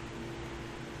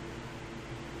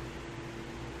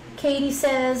 Katie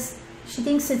says she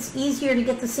thinks it's easier to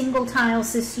get the single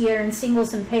tiles this year in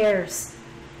singles and pairs.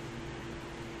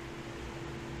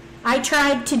 I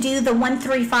tried to do the 1,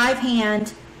 3, 5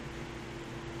 hand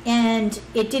and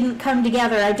it didn't come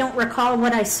together. I don't recall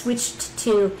what I switched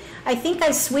to. I think I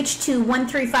switched to 1,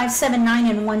 3, 5, 7, 9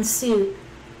 and 1 suit.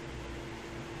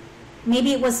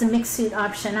 Maybe it was the mixed suit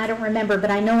option. I don't remember,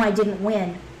 but I know I didn't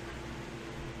win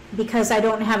because I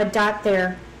don't have a dot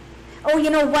there. Oh, you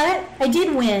know what? I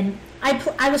did win.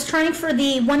 I was trying for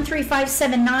the 1, 3, 5,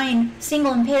 7, 9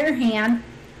 single and pair hand,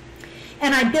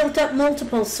 and I built up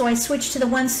multiples, so I switched to the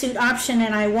 1 suit option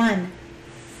and I won.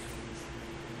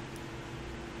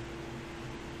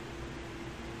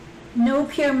 No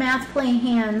pure math play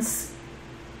hands.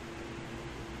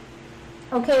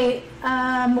 Okay,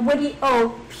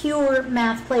 pure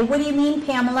math play. What do you mean,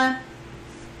 Pamela?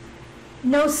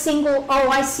 No single,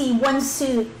 I see 1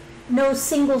 suit. No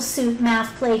single suit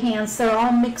math play hands. They're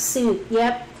all mixed suit.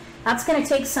 Yep. That's going to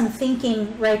take some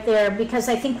thinking right there because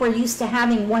I think we're used to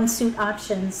having 1 suit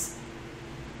options.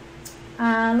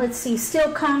 Let's see.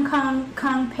 Still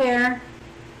Kong pair.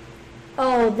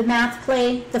 Oh, the math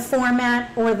play, the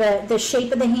format, or the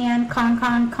shape of the hand.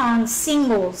 Kong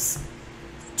singles.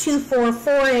 2, 4,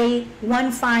 4, 8,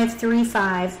 1, 5, 3,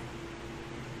 5.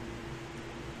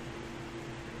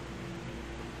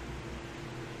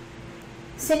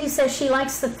 Cindy says she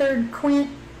likes the 3rd quint.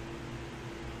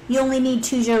 You only need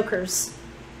 2 jokers.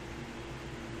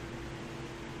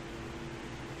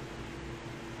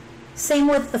 Same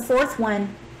with the 4th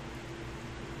one,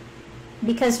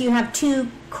 because you have 2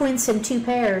 quints and 2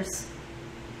 pairs.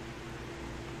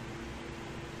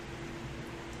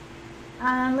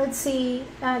 Let's see.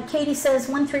 Katie says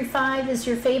 1, 3, 5 is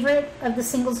your favorite of the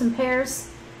singles and pairs.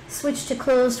 Switch to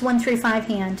closed 1, 3, 5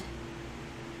 hand.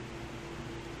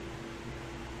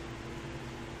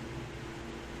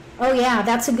 Oh yeah,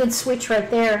 that's a good switch right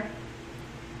there.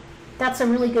 That's a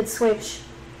really good switch.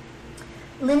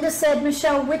 Linda said,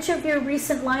 Michelle, which of your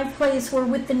recent live plays were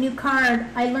with the new card?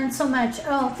 I learned so much.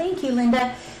 Oh, thank you,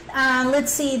 Linda.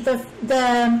 Let's see.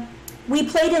 We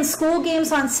played in school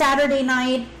games on Saturday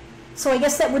night, so I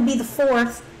guess that would be the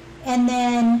 4th. And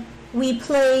then we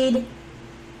played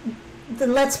the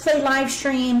Let's Play live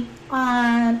stream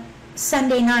on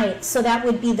Sunday night, so that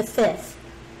would be the 5th.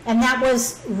 And that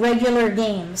was regular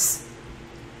games.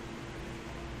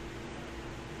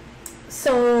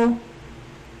 So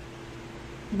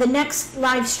the next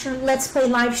live stream, Let's Play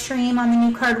live stream on the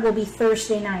new card will be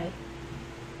Thursday night.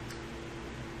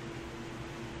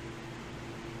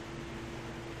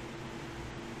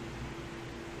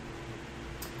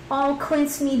 All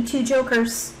quints need 2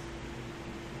 jokers.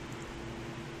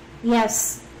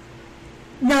 Yes.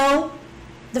 No.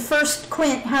 The first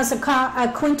quint has a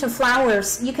quint of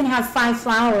flowers. You can have 5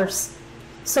 flowers.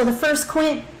 So the first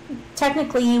quint,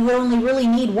 technically, you will only really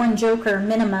need 1 joker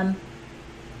minimum.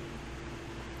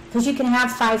 Because you can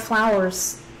have 5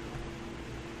 flowers.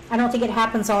 I don't think it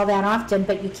happens all that often,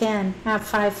 but you can have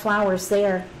 5 flowers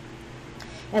there.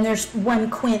 And there's 1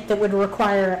 quint that would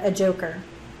require a joker,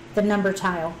 the number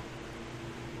tile.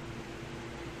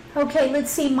 Okay, let's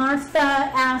see. Martha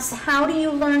asks, how do you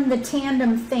learn the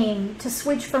tandem thing to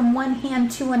switch from one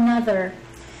hand to another?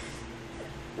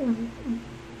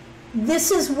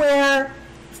 This is where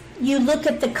you look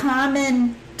at the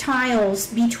common tiles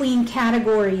between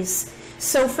categories.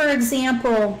 So, for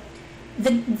example,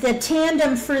 the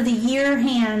tandem for the year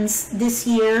hands this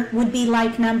year would be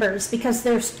like numbers because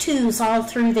there's 2s all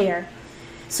through there.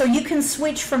 So you can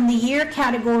switch from the year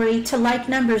category to like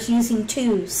numbers using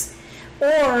 2s.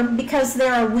 Or because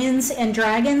there are winds and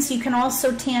dragons, you can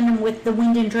also tandem with the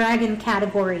wind and dragon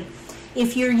category.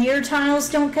 If your year tiles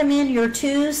don't come in, your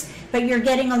 2s, but you're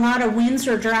getting a lot of winds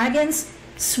or dragons,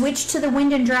 switch to the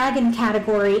wind and dragon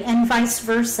category and vice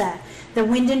versa. The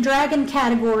wind and dragon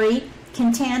category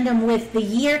can tandem with the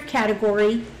year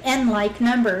category and like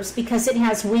numbers because it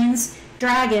has winds,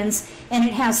 dragons, and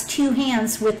it has 2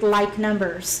 hands with like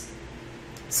numbers.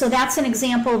 So that's an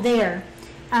example there.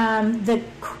 The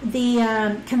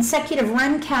consecutive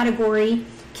run category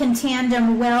can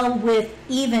tandem well with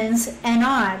evens and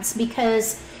odds,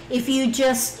 because if you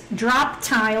just drop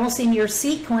tiles in your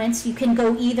sequence, you can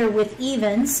go either with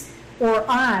evens or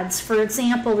odds. For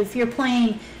example, if you're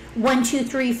playing 1, 2,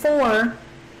 3, 4,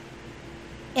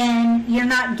 and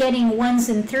you're not getting 1s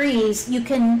and 3s, you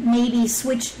can maybe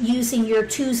switch using your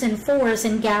 2s and 4s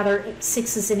and gather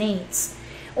 6s and 8s.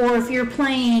 Or if you're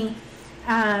playing,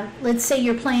 let's say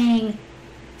you're playing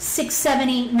 6, 7,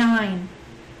 8, 9,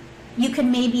 you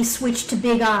can maybe switch to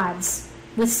big odds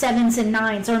with 7s and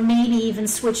 9s, or maybe even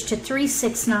switch to 3,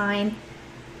 6, 9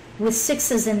 with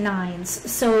 6s and 9s.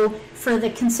 So for the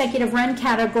consecutive run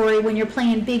category, when you're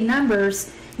playing big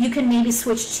numbers, you can maybe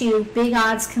switch to big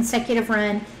odds, consecutive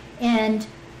run, and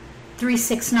 3,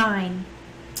 6, 9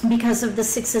 because of the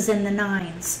 6s and the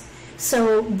 9s.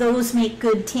 So those make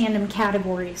good tandem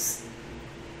categories.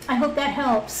 I hope that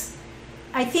helps.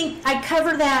 I think I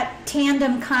cover that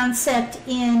tandem concept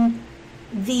in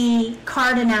the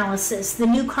card analysis, the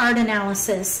new card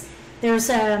analysis. There's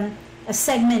a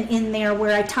segment in there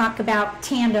where I talk about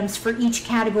tandems for each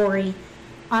category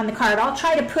on the card. I'll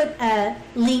try to put a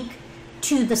link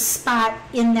to the spot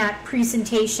in that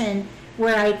presentation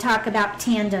where I talk about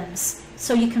tandems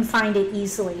so you can find it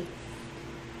easily.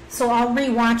 So I'll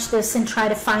rewatch this and try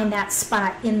to find that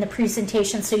spot in the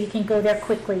presentation so you can go there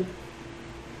quickly.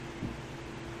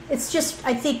 It's just,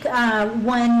 I think,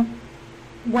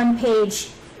 one page,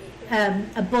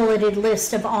 a bulleted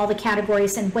list of all the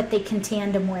categories and what they can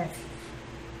tandem with.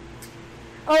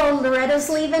 Oh, Loretta's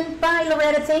leaving. Bye,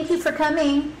 Loretta. Thank you for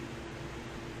coming.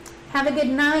 Have a good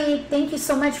night. Thank you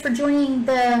so much for joining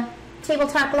the Table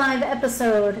Talk Live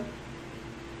episode.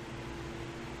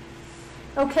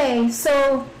 Okay,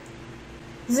 so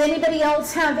does anybody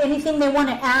else have anything they want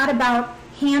to add about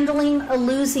handling a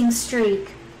losing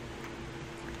streak?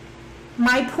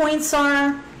 My points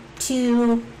are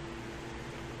to,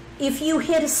 if you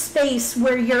hit a space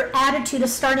where your attitude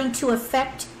is starting to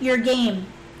affect your game,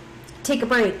 take a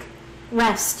break,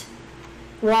 rest.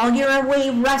 While you're away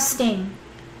resting,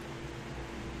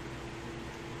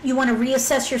 you want to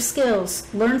reassess your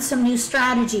skills, learn some new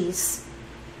strategies.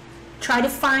 Try to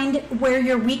find where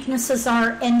your weaknesses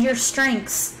are and your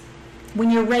strengths.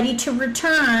 When you're ready to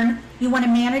return, you want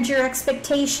to manage your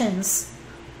expectations.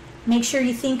 Make sure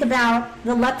you think about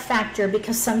the luck factor,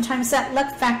 because sometimes that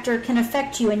luck factor can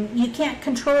affect you, and you can't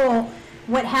control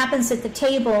what happens at the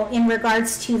table in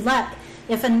regards to luck.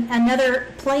 If another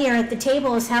player at the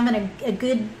table is having a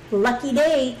good lucky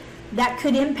day, that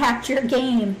could impact your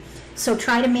game. So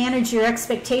try to manage your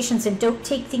expectations and don't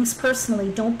take things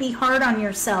personally. Don't be hard on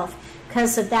yourself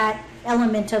because of that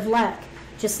element of luck.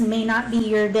 Just may not be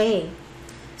your day.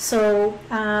 So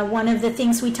one of the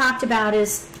things we talked about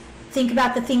is think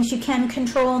about the things you can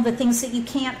control, the things that you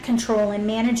can't control, and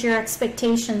manage your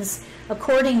expectations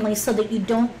accordingly so that you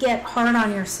don't get hard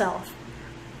on yourself.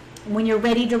 When you're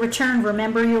ready to return,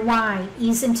 remember your why,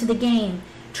 ease into the game,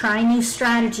 try new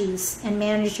strategies, and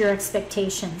manage your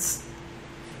expectations.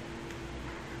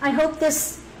 I hope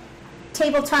this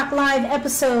Table Talk Live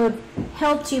episode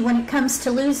helped you when it comes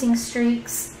to losing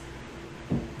streaks.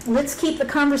 Let's keep the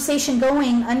conversation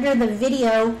going under the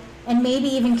video and maybe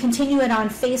even continue it on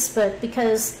Facebook,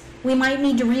 because we might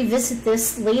need to revisit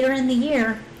this later in the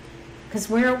year, because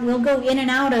we'll go in and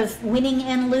out of winning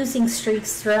and losing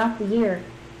streaks throughout the year.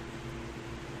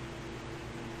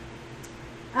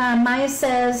 Maya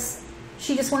says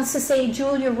she just wants to say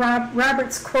Julia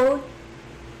Roberts' quote,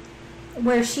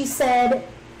 where she said,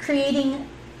 creating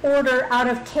order out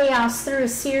of chaos through a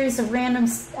series of random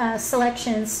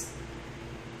selections.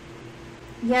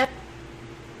 Yep.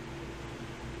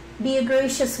 Be a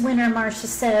gracious winner, Marcia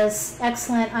says.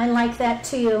 Excellent. I like that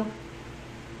too.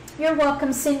 You're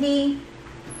welcome, Cindy.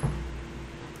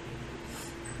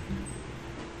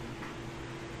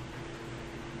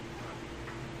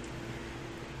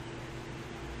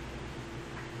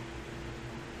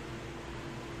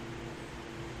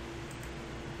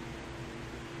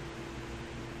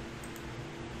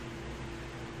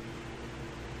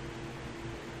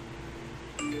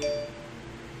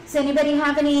 Does anybody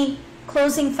have any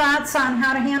closing thoughts on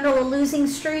how to handle a losing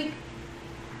streak?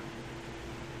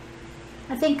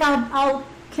 I think I'll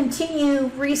continue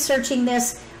researching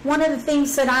this. One of the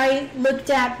things that I looked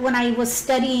at when I was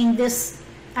studying this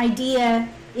idea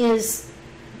is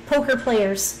poker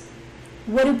players.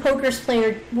 What do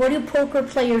poker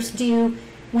players do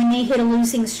when they hit a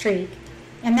losing streak?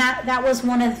 And that was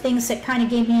one of the things that kind of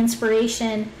gave me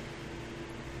inspiration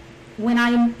when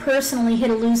I personally hit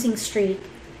a losing streak.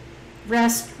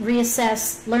 Rest,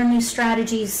 reassess, learn new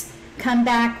strategies, come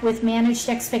back with managed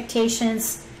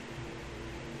expectations,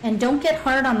 and don't get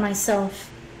hard on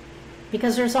myself,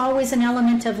 because there's always an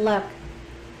element of luck.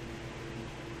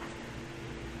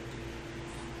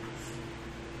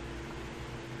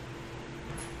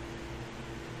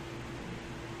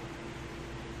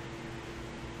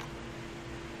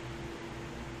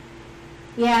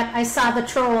 Yeah, I saw the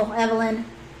troll, Evelyn.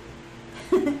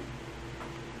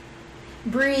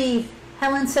 Breathe.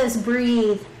 Helen says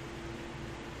breathe.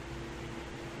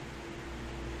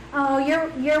 Oh,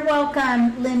 you're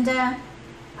welcome, Linda.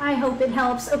 I hope it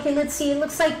helps. Okay, let's see. It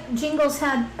looks like Jingles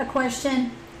had a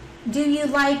question. Do you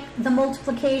like the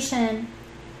multiplication?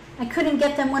 I couldn't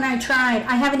get them when I tried.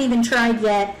 I haven't even tried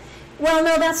yet. Well,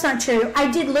 no, that's not true. I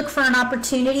did look for an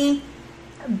opportunity,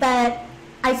 but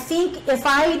I think if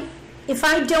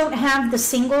I don't have the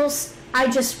singles, I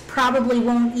just probably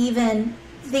won't even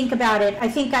think about it. I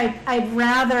think I'd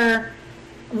rather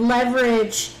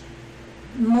leverage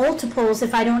multiples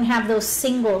if I don't have those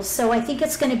singles. So I think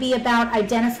it's going to be about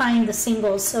identifying the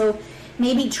singles. So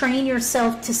maybe train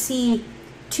yourself to see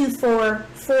 2, 4,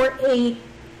 4, 8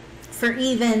 for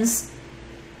evens,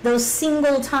 those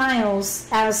single tiles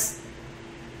as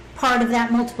part of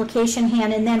that multiplication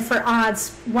hand, and then for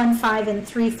odds 1, 5, and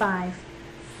 3, 5.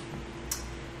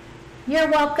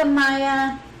 You're welcome,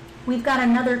 Maya. We've got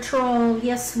another troll.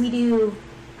 Yes, we do.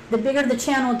 The bigger the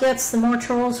channel gets, the more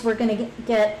trolls we're going to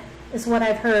get, is what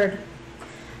I've heard.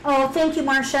 Oh, thank you,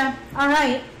 Marcia. All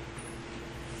right.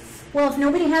 Well, if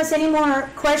nobody has any more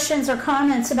questions or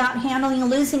comments about handling a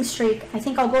losing streak, I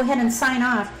think I'll go ahead and sign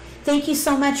off. Thank you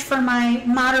so much for my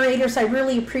moderators. I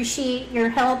really appreciate your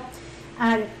help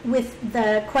with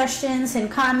the questions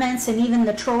and comments, and even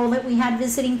the troll that we had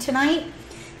visiting tonight.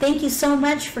 Thank you so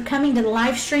much for coming to the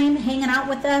live stream, hanging out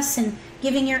with us, and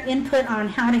giving your input on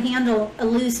how to handle a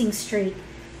losing streak.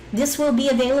 This will be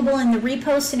available in the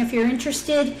repost, and if you're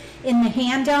interested in the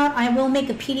handout, I will make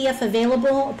a PDF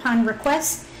available upon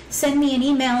request. Send me an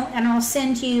email, and I'll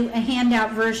send you a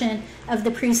handout version of the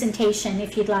presentation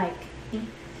if you'd like.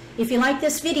 If you like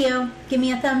this video, give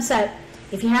me a thumbs up.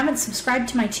 If you haven't subscribed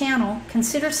to my channel,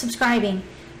 consider subscribing.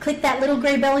 Click that little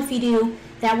gray bell if you do.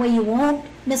 That way you won't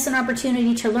miss an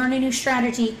opportunity to learn a new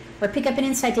strategy or pick up an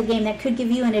insight to the game that could give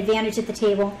you an advantage at the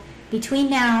table. Between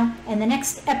now and the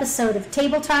next episode of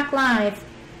Table Talk Live,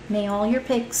 may all your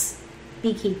picks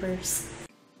be keepers.